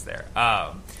reference there.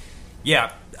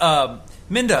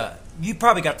 Minda, you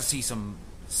probably got to see some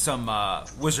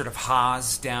Wizard of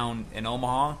Oz down in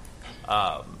Omaha.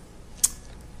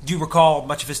 Do you recall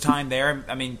much of his time there?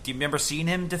 I mean, do you remember seeing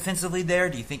him defensively there?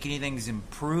 Do you think anything's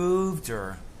improved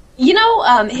or?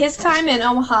 His time in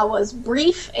Omaha was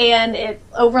brief, and it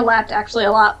overlapped actually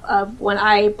a lot of when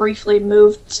I briefly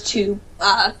moved to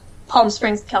Palm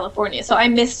Springs, California. So I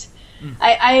missed.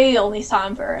 I only saw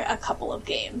him for a couple of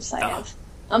games. I have,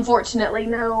 unfortunately,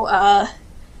 no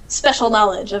special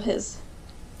knowledge of his,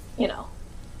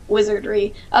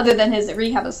 wizardry other than his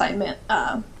rehab assignment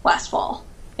last fall,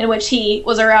 in which he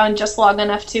was around just long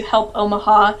enough to help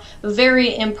Omaha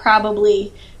very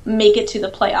improbably make it to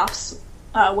the playoffs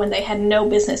when they had no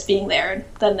business being there.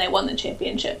 Then they won the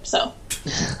championship. So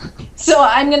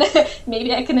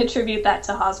maybe I can attribute that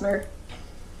to Hosmer.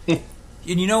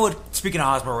 And you know what, speaking of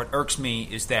Hosmer, what irks me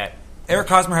is that Eric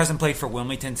Hosmer hasn't played for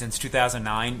Wilmington since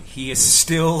 2009. He is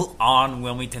still on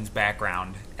Wilmington's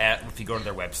background if you go to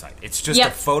their website. It's just a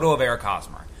photo of Eric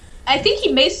Hosmer. I think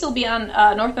he may still be on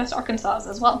Northwest Arkansas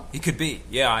as well. He could be.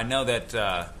 Yeah, I know that.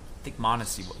 I think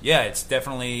Montesey. Yeah, it's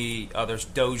definitely. There's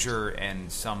Dozier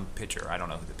and some pitcher. I don't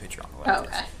know who the pitcher on the left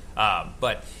is.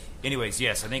 But anyways,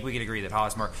 yes, I think we can agree that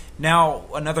Hosmer. Now,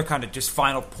 another kind of just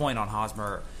final point on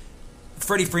Hosmer.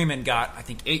 Freddie Freeman got, I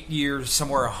think, 8 years,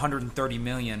 somewhere $130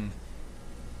 million.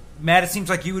 Matt, it seems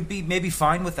like you would be maybe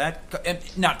fine with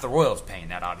that. Not the Royals paying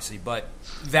that, obviously, but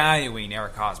valuing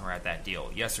Eric Hosmer at that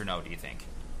deal. Yes or no, do you think?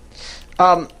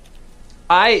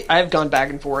 I've gone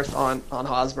back and forth on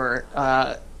Hosmer,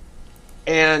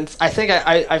 and I think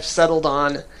I've settled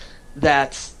on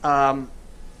that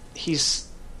he's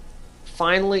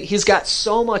got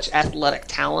so much athletic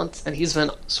talent, and he's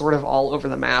been sort of all over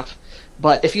the map.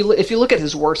 But if you look at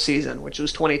his worst season, which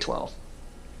was 2012,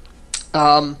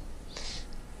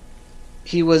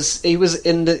 he was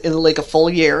in the league a full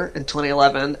year in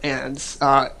 2011, and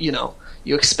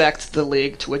you expect the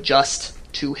league to adjust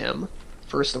to him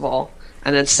first of all,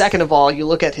 and then second of all, you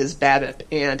look at his BABIP,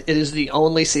 and it is the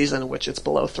only season in which it's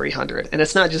below 300, and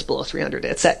it's not just below 300;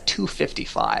 it's at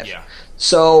 255. Yeah.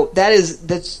 So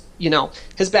that's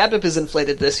his BABIP is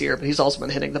inflated this year, but he's also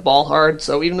been hitting the ball hard.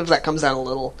 So even if that comes down a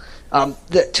little.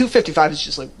 The 255 is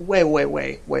just like way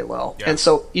low. Yeah. And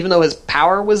so even though his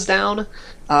power was down,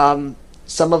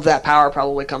 some of that power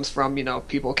probably comes from,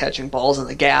 people catching balls in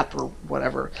the gap or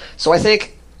whatever. So I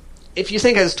think if you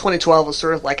think his 2012 was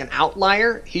sort of like an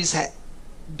outlier, he's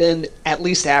been at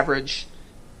least average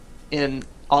in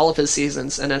all of his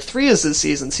seasons. And in 3 of his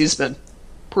seasons, he's been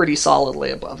pretty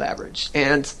solidly above average.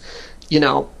 And,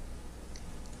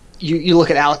 You look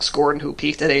at Alex Gordon, who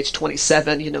peaked at age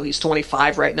 27. He's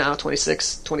 25 right now,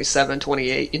 26, 27,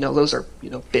 28. Those are,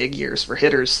 big years for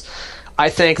hitters. I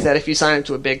think that if you sign him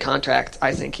to a big contract,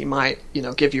 I think he might,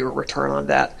 give you a return on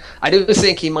that. I do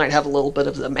think he might have a little bit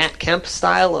of the Matt Kemp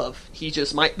style of he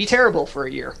just might be terrible for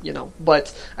a year,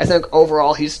 But I think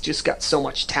overall he's just got so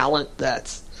much talent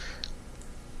that...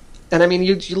 And I mean,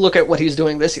 you look at what he's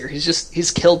doing this year.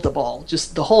 He's killed the ball.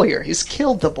 Just the whole year. He's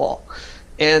killed the ball.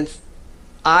 And...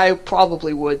 I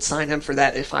probably would sign him for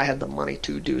that if I had the money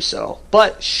to do so.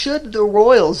 But should the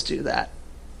Royals do that?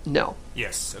 No.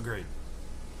 Yes, agreed.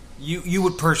 You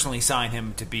would personally sign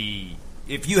him to be...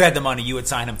 If you had the money, you would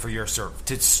sign him for your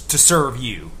to serve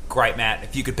you. Right, Matt?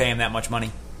 If you could pay him that much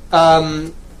money?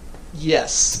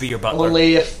 Yes. To be your butler?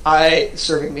 Only if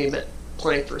serving me meant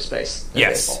playing first base in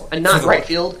baseball. And not right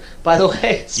field, by the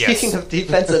way. Speaking of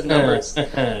defensive numbers.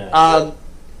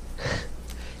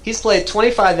 He's played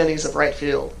 25 innings of right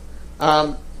field.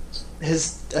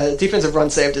 His defensive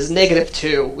run saved is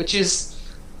 -2, which is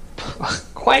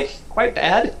quite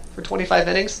bad for 25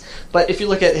 innings. But if you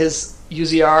look at his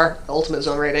UZR, ultimate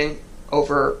zone rating,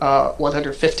 over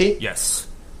 150, yes,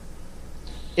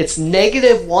 it's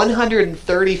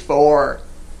 -134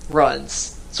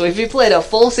 runs. So if he played a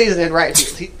full season in right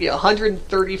field, he'd be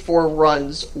 134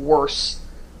 runs worse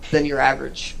than your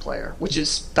average player, which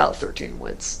is about 13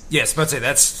 wins. Yes, but say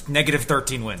that's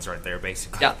 -13 wins right there,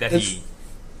 basically. Yeah,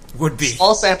 Would be.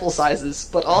 Small sample sizes,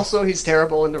 but also he's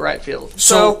terrible in the right field.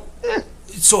 So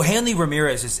Hanley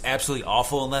Ramirez is absolutely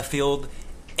awful in left field,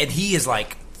 and he is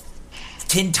like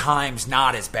 10 times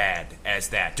not as bad as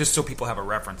that, just so people have a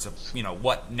reference of,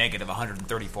 what negative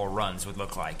 134 runs would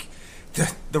look like.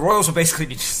 The Royals will basically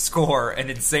need to score an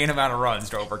insane amount of runs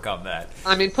to overcome that.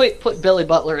 I mean, put Billy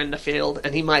Butler in the field,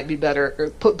 and he might be better. Or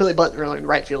put Billy Butler in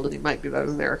right field, and he might be better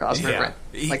than Eric Hosmer. Yeah.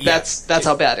 Right? That's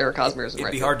how bad Eric Hosmer is in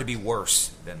right field. It'd be hard to be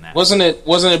worse than that. Wasn't it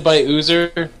by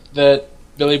Oozer that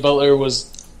Billy Butler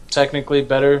was technically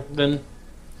better than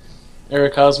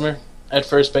Eric Hosmer at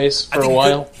first base for a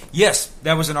while? Yes,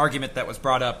 that was an argument that was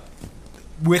brought up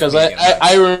with because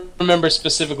I remember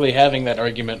specifically having that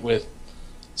argument with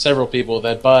several people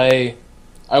that I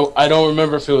don't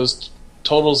remember if it was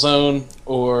Total Zone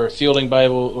or Fielding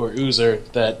Bible or Oozer,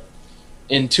 that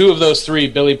in 2 of those 3,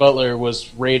 Billy Butler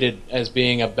was rated as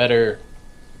being a better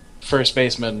first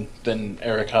baseman than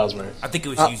Eric Hosmer. I think it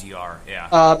was UZR,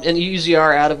 yeah. In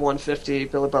UZR out of 150,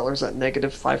 Billy Butler's at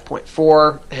negative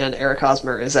 5.4, and Eric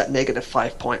Hosmer is at negative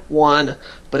 5.1.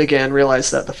 But again,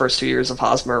 realize that the first 2 years of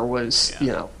Hosmer was,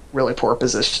 really poor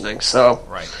positioning. So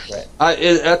right.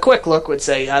 A quick look would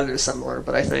say they're similar,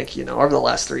 but I think, over the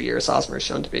last 3 years, Hosmer has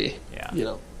shown to be,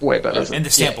 way better. And the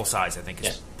sample size, I think,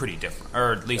 is pretty different,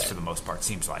 or at least for the most part,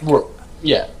 seems like.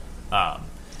 Yeah. I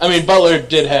mean, Butler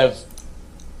did have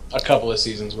a couple of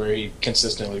seasons where he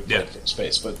consistently played first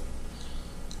base, but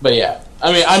yeah.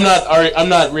 I mean, I'm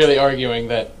not really arguing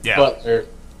that Butler,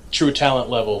 true talent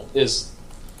level, is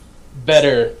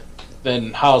better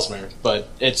than Hosmer, but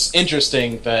it's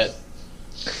interesting that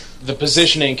the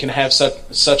positioning can have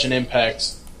such an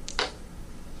impact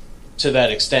to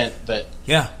that extent that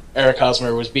Eric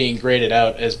Hosmer was being graded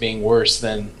out as being worse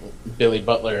than Billy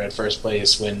Butler at first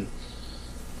base, when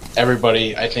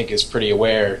everybody, I think, is pretty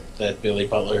aware that Billy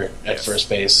Butler at first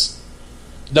base,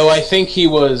 though I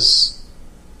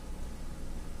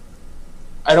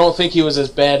don't think he was as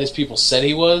bad as people said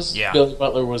he was. Yeah. Billy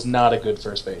Butler was not a good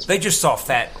first baseman. They just saw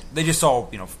fat. They just saw,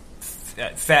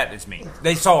 fat is mean.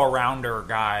 They saw a rounder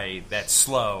guy that's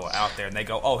slow out there, and they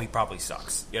go, "Oh, he probably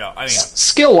sucks."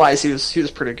 Skill wise, he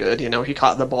was pretty good. He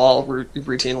caught the ball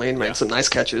routinely and made some nice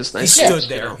catches. He stood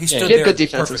there. He had good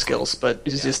defensive skills, but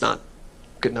he's just not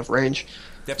good enough range.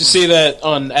 Did you see that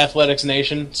on Athletics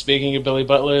Nation? Speaking of Billy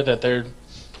Butler, that they're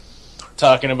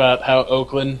talking about how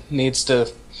Oakland needs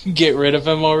to get rid of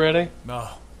him already? No.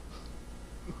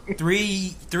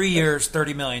 3 years,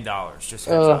 $30 million. Just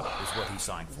heads up is what he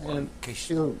signed for.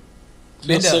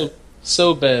 Minda,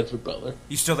 so bad for Butler.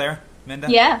 You still there, Minda?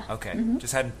 Yeah. Okay. Mm-hmm.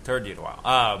 Just hadn't heard you in a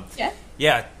while. Yeah.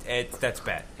 Yeah, that's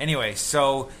bad. Anyway,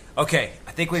 so I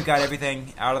think we've got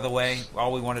everything out of the way.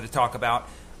 All we wanted to talk about.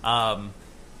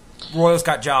 Royals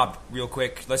got jobbed real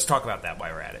quick. Let's talk about that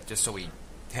while we're at it, just so we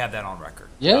have that on record.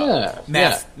 Yeah.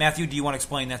 Matthew, do you want to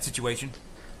explain that situation?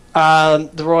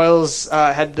 The Royals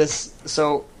had this.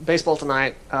 So Baseball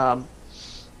Tonight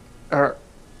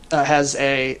has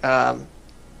a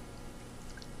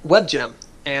web gem,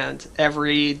 and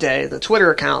every day the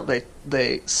Twitter account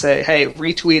they say, "Hey,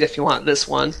 retweet if you want this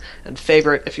one, and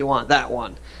favorite if you want that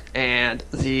one." And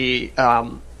the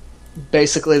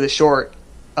basically the short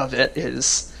of it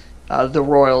is the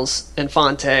Royals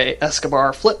Infante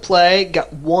Escobar flip play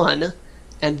got 1,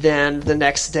 and then the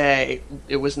next day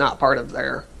it was not part of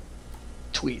their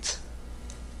tweet.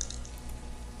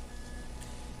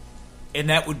 And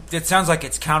that sounds like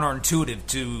it's counterintuitive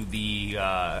to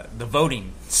the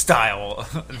voting style.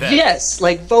 Yes,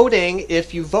 like voting.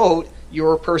 If you vote,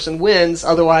 your person wins.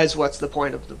 Otherwise, what's the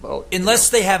point of the vote? Unless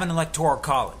they have an electoral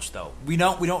college, though. We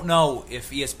don't know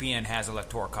if ESPN has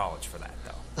electoral college for that,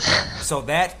 though. So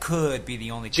that could be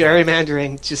the only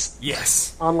gerrymandering. Just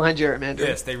yes, online gerrymandering.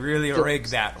 Yes, they really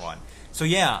rigged that one. So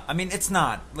yeah, I mean, it's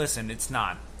not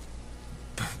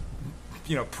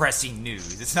pressing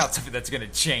news. It's not something that's going to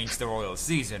change the Royals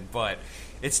season, but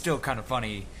it's still kind of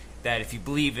funny that if you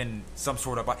believe in some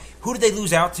sort of... Who did they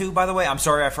lose out to, by the way? I'm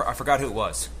sorry, I forgot who it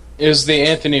was. It was the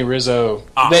Anthony Rizzo.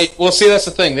 Well, see, that's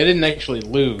the thing. They didn't actually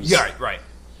lose. Yeah, right.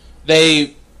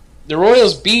 The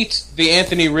Royals beat the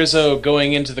Anthony Rizzo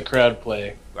going into the crowd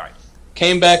play. Right.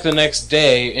 Came back the next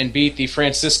day and beat the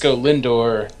Francisco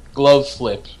Lindor glove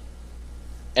flip.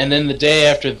 And then the day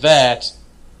after that,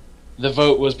 the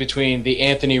vote was between the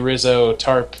Anthony Rizzo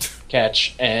tarp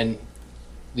catch and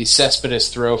the Cespedes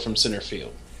throw from center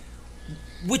field.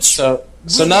 So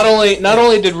not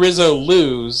only did Rizzo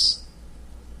lose,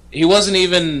 he wasn't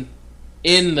even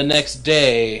in the next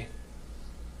day,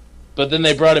 but then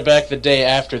they brought it back the day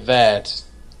after that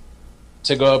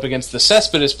to go up against the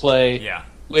Cespedes play,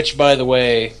 which, by the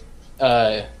way,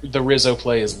 the Rizzo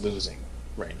play is losing.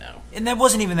 right now. And that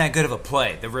wasn't even that good of a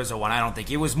play, the Rizzo one, I don't think.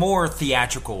 It was more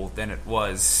theatrical than it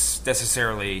was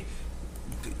necessarily.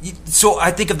 So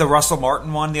I think of the Russell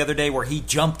Martin one the other day where he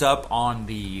jumped up on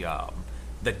the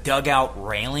dugout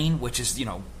railing, which is,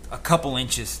 a couple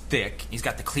inches thick. He's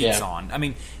got the cleats on. I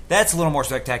mean, that's a little more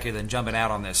spectacular than jumping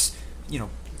out on this,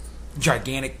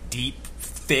 gigantic, deep,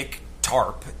 thick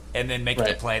tarp and then making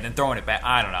the play and then throwing it back.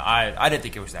 I don't know. I didn't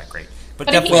think it was that great. But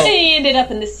he ended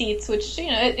up in the seats, which,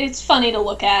 it's funny to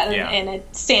look at, and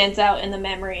it stands out in the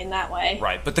memory in that way.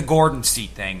 Right, but the Gordon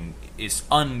seat thing is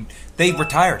they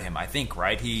retired him, I think,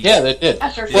 right? They did.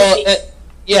 After 50. Well,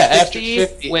 after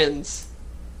 50 wins.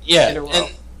 Yeah, in a row.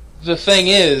 And the thing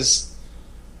is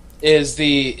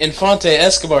the Infante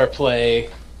Escobar play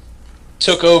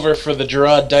took over for the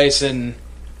Gerard Dyson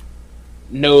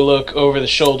no-look,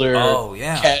 over-the-shoulder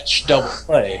catch double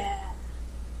play. Yeah.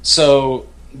 So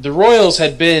the Royals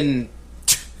had been,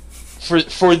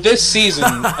 for this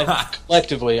season,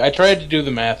 collectively, I tried to do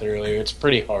the math earlier, it's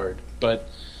pretty hard, but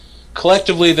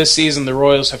collectively this season the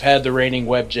Royals have had the reigning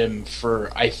Webb Gym for,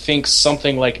 I think,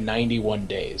 something like 91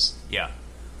 days. Yeah.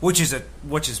 Which is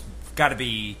got to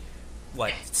be,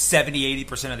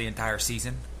 70-80% of the entire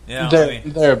season?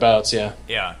 Thereabouts, yeah.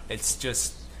 Yeah, it's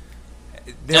just...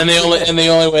 And the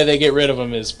only way they get rid of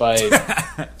them is by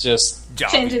just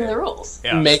changing the rules,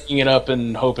 making it up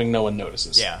and hoping no one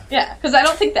notices. Yeah, because I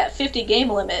don't think that 50 game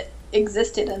limit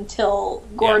existed until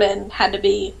Gordon had to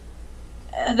be.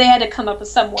 They had to come up with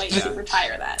some way to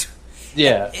retire that.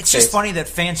 Yeah, it's just funny that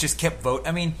fans just kept vote.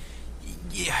 I mean,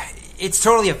 it's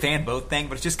totally a fan vote thing,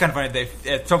 but it's just kind of funny.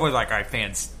 Someone's like, "All right,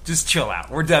 fans, just chill out.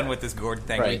 We're done with this Gordon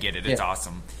thing. We get it. It's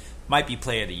awesome. Might be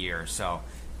play of the year." So.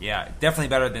 Yeah, definitely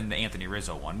better than the Anthony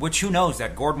Rizzo one. Which, who knows,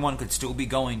 that Gordon one could still be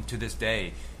going to this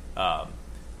day. Of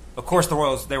course, the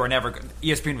Royals,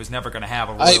 ESPN was never going to have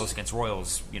a Royals against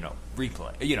Royals,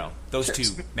 replay. Those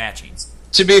two matching.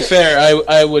 To be fair,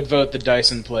 I would vote the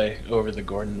Dyson play over the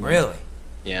Gordon one. Really?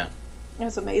 Yeah.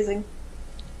 That's amazing.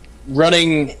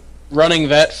 Running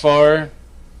that far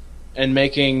and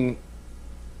making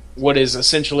what is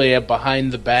essentially a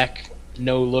behind-the-back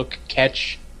no-look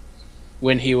catch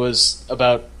when he was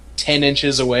about 10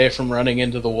 inches away from running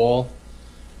into the wall,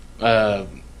 I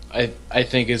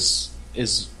think is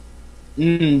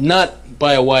not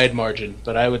by a wide margin,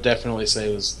 but I would definitely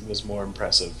say was more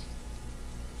impressive.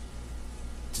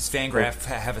 Does Fangraph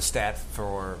have a stat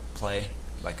for play?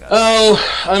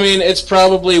 I mean, it's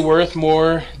probably worth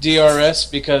more DRS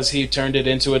because he turned it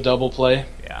into a double play.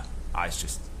 Yeah,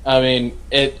 I mean,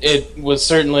 it was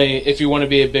certainly, if you want to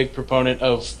be a big proponent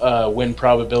of win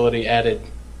probability added,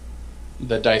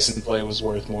 the Dyson play was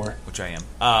worth more. Which I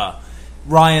am.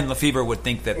 Ryan Lefebvre would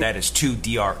think that is 2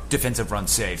 defensive run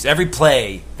saves. Every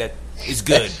play that is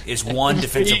good is 1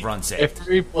 defensive run save.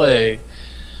 Every play.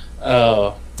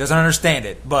 Doesn't understand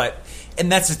it,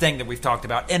 and that's the thing that we've talked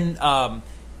about. And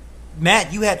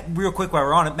Matt, you had, real quick while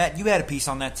we're on it, Matt, you had a piece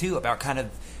on that too about kind of,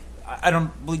 I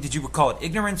don't believe, did you call it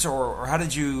ignorance, or how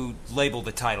did you label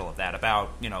the title of that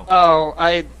about,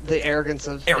 the arrogance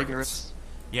of ignorance.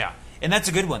 Yeah, and that's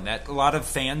a good one. That a lot of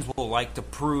fans will like to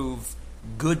prove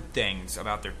good things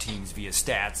about their teams via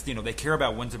stats. They care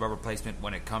about wins above replacement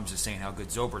when it comes to saying how good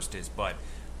Zobrist is, but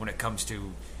when it comes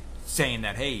to saying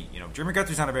that, hey, Jimmy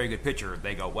Guthrie's not a very good pitcher,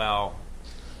 they go, well,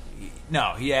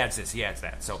 no, he adds this, he adds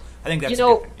that. So I think that's a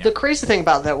good thing. Yeah. The crazy thing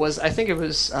about that was, I think it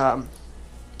was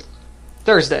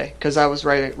Thursday, because I was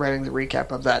writing the recap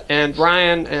of that, and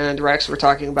Ryan and Rex were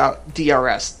talking about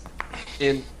DRS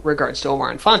in regards to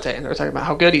Omar Infante, and they were talking about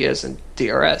how good he is in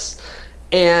DRS,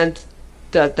 and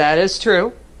that is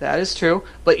true,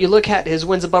 but you look at his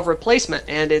wins above replacement,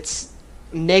 and it's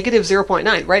negative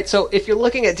 0.9, right? So if you're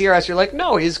looking at DRS, you're like,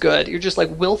 no, he's good. You're just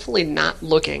willfully not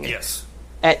looking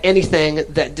at anything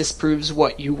that disproves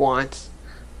what you want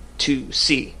to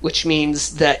see, which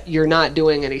means that you're not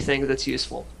doing anything that's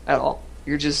useful at all.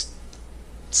 You're just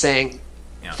saying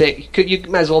you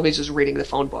might as well be just reading the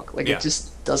phone book. It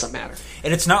just doesn't matter.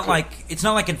 And it's not like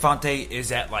Infante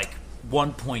is at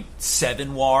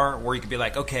 1.7 WAR, where you could be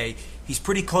like, okay, he's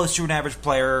pretty close to an average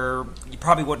player. You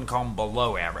probably wouldn't call him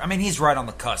below average. I mean, he's right on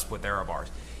the cusp with error bars.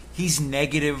 He's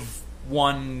negative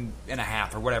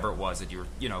 1.5 or whatever it was that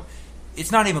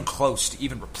it's not even close to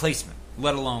even replacement,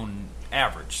 let alone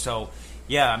average. So,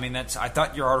 yeah, I mean, I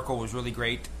thought your article was really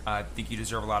great. I think you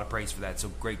deserve a lot of praise for that, so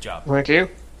great job. Thank you.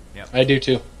 Yeah, I do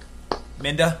too.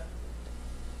 Minda?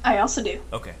 I also do.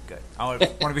 Okay, good. I want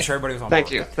to be sure everybody was on Thank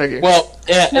board. you. Well,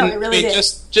 yeah, no, I really did.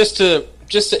 Just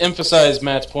to emphasize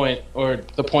Matt's point, or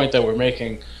the point that we're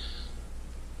making,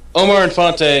 Omar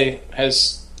Infante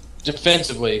has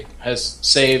defensively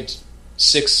saved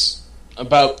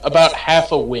about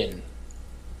half a win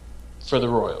for the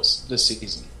Royals this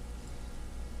season.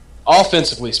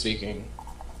 Offensively speaking,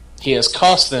 he has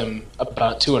cost them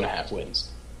about 2.5 wins.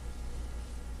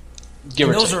 Give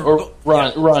or take. Or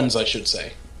runs, I should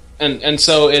say. And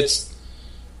so it's...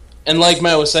 And like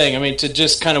Matt was saying, I mean, to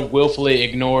just kind of willfully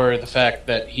ignore the fact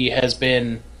that he has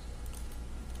been,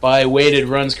 by weighted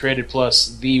runs created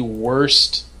plus, the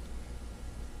worst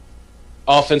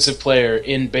offensive player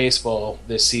in baseball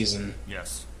this season.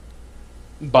 Yes.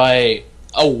 By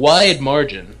a wide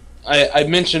margin. I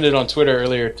mentioned it on Twitter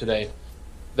earlier today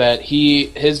that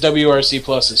his WRC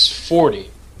plus is 40.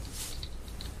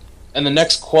 And the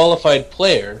next qualified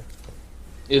player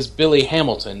is Billy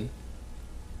Hamilton,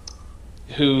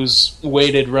 whose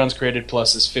weighted runs created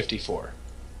plus is 54.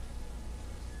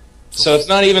 So it's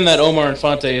not even that Omar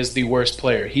Infante is the worst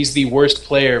player. He's the worst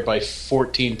player by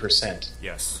 14%.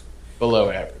 Yes. Below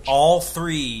average. All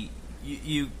three,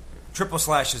 you triple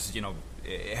slash is,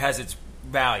 it has its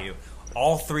value.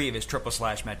 All three of his triple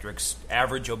slash metrics,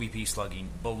 average OBP slugging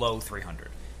below 300.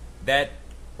 That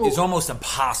is almost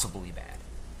impossibly bad.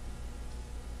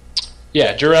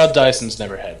 Yeah, Gerald Dyson's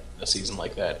never had a season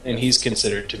like that, and he's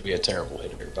considered to be a terrible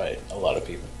hitter by a lot of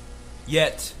people.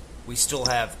 Yet, we still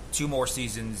have 2 more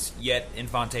seasons, yet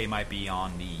Infante might be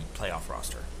on the playoff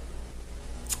roster.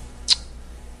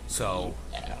 So,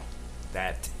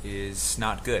 that is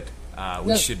not good.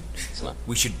 We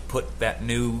should put that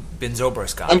new Ben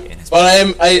Zobrist guy in his. But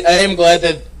I am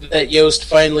glad that Yost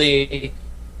finally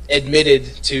admitted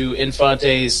to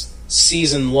Infante's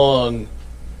season-long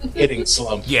hitting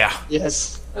slump. Yeah.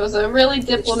 Yes. It was a really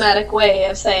diplomatic way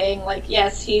of saying, like,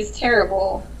 yes, he's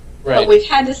terrible, right. But we've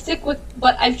had to stick with.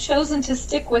 But I've chosen to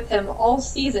stick with him all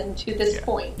season to this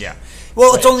point. Yeah.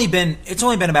 Well, it's only been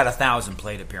about 1,000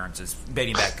 plate appearances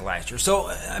dating back to last year. So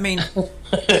I mean,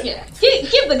 yeah,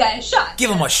 give the guy a shot.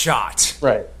 Give him a shot.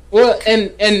 Right. Well,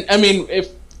 and I mean,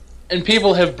 and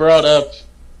people have brought up.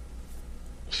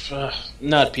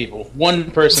 Not people.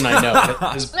 One person I know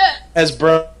has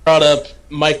brought up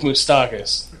Mike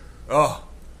Moustakas. Oh.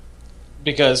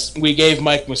 Because we gave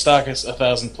Mike Moustakas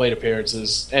 1,000 plate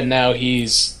appearances, and now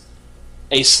he's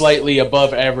a slightly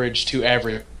above average to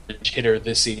average hitter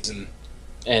this season,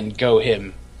 and go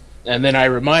him. And then I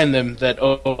remind them that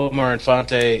Omar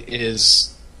Infante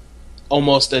is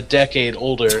almost a decade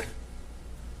older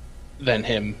than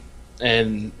him,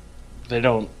 and they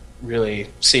don't really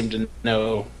seem to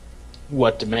know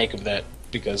what to make of that,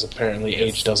 because apparently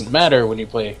age doesn't matter when you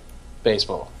play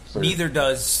baseball. Neither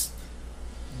does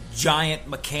giant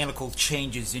mechanical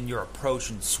changes in your approach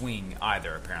and swing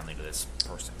either, apparently, to this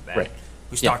person. That right.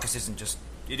 Moustakas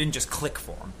it didn't just click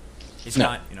for him. It's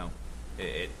not,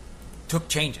 it took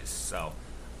changes. So,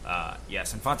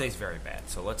 yes, Infante's very bad.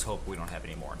 So let's hope we don't have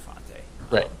any more Infante.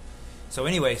 Right. So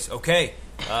anyways, okay.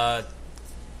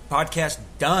 Podcast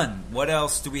done. What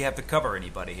else do we have to cover?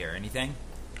 Anybody here? Anything?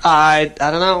 I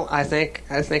don't know. I think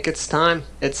it's time.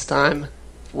 It's time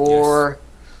for... Yes.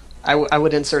 I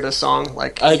would insert a song,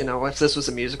 if this was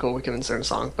a musical, we could insert a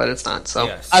song, but it's not. So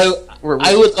yes. I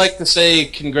would like to say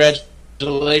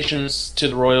congratulations to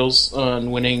the Royals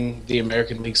on winning the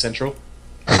American League Central.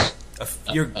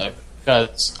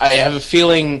 Because I have a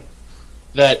feeling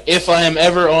that if I am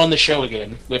ever on the show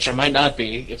again, which I might not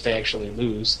be if they actually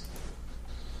lose,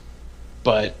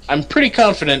 but I'm pretty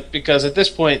confident because at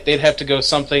this point they'd have to go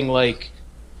something like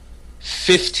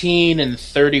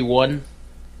 15-31.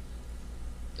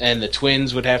 And the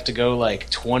Twins would have to go like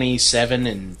 27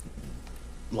 and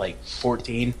like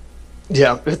 14.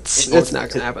 Yeah, it's not going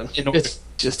to happen. It's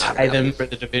just tie them for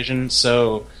the division.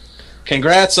 So,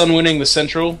 congrats on winning the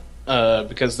Central,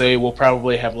 because they will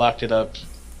probably have locked it up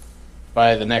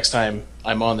by the next time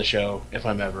I'm on the show, if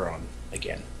I'm ever on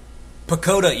again.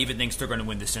 Pacoda even thinks they're going to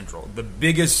win the Central. The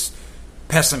biggest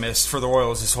pessimist for the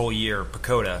Royals this whole year,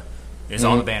 Pacoda, is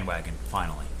on the bandwagon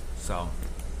finally. So.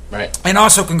 Right. And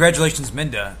also, congratulations,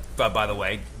 Minda, by the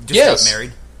way. Just got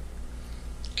married.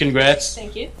 Congrats.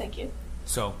 Thank you.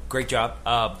 So, great job.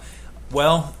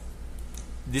 Well,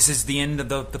 this is the end of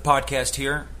the podcast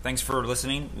here. Thanks for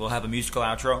listening. We'll have a musical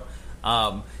outro.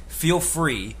 Feel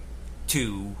free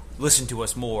to listen to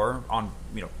us more on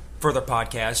further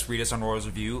podcasts. Read us on Royals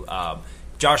Review.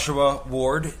 Joshua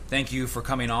Ward, thank you for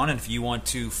coming on. And if you want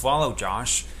to follow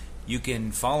Josh, you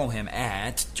can follow him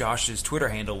at Josh's Twitter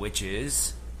handle, which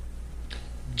is...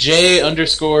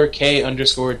 J_K_WARD.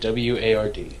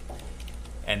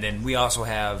 And then we also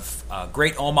have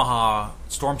great Omaha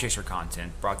Storm Chaser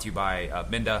content brought to you by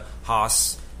Minda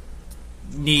Haas.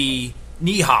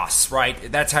 Haas,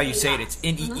 right? That's how you say it. It's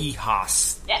N-E-E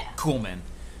Haas. Yeah. Kuhlman.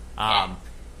 And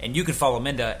you can follow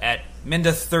Minda at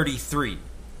Minda33.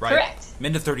 right? Correct.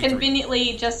 Minda 33.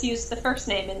 Conveniently just used the first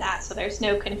name in that, so there's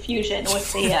no confusion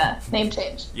with the name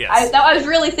change. Yes. I was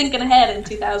really thinking ahead in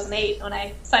 2008 when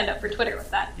I signed up for Twitter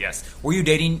with that. Yes. Were you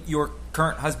dating your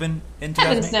current husband in 2008?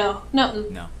 Heavens, no.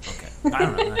 No. Okay. I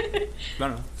don't know. I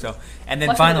don't know. So, and then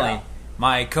Lucky finally, girl.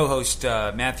 my co-host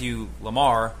Matthew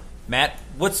Lamar. Matt,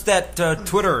 what's that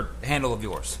Twitter handle of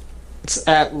yours? It's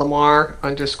at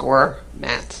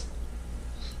Lamar_Matt.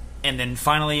 And then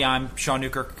finally, I'm Sean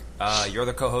Newkirk. You're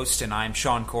the co-host, and I'm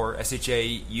Sean Core,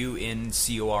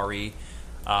 SHAUNCORE.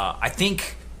 I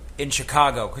think in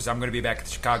Chicago, because I'm going to be back at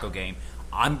the Chicago game,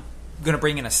 I'm going to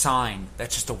bring in a sign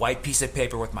that's just a white piece of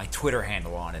paper with my Twitter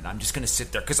handle on it. I'm just going to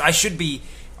sit there, because our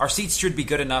seats should be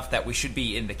good enough that we should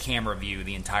be in the camera view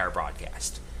the entire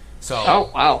broadcast. So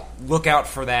wow. Look out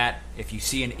for that. If you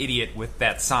see an idiot with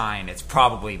that sign, it's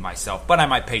probably myself, but I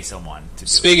might pay someone to do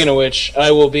Speaking of which,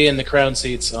 I will be in the crown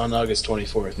seats on August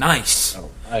 24th. Nice. So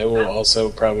I will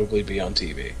also probably be on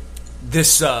TV.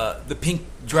 This the pink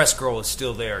dress girl is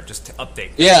still there, just to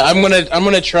update. Yeah, I'm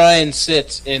gonna try and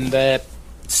sit in that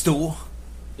Stool.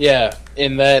 Yeah,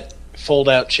 in that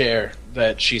fold-out chair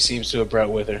that she seems to have brought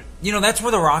with her. You know, that's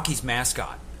where the Rockies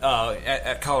mascot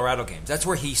at Colorado games. That's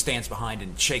where he stands behind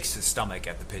and shakes his stomach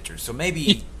at the pitchers. So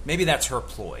maybe that's her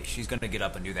ploy. She's going to get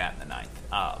up and do that in the ninth.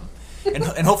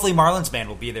 And hopefully Marlins band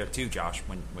will be there too, Josh,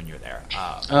 when you're there.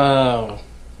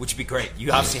 Which would be great.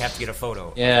 You obviously have to get a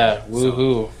photo. Yeah,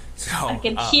 woohoo. So I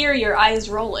can hear your eyes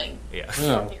rolling. Yeah.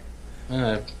 Oh.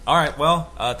 All right. Well,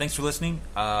 thanks for listening.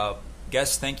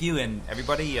 Guests, thank you, and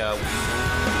everybody. We'll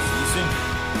see you soon.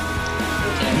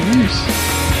 Peace.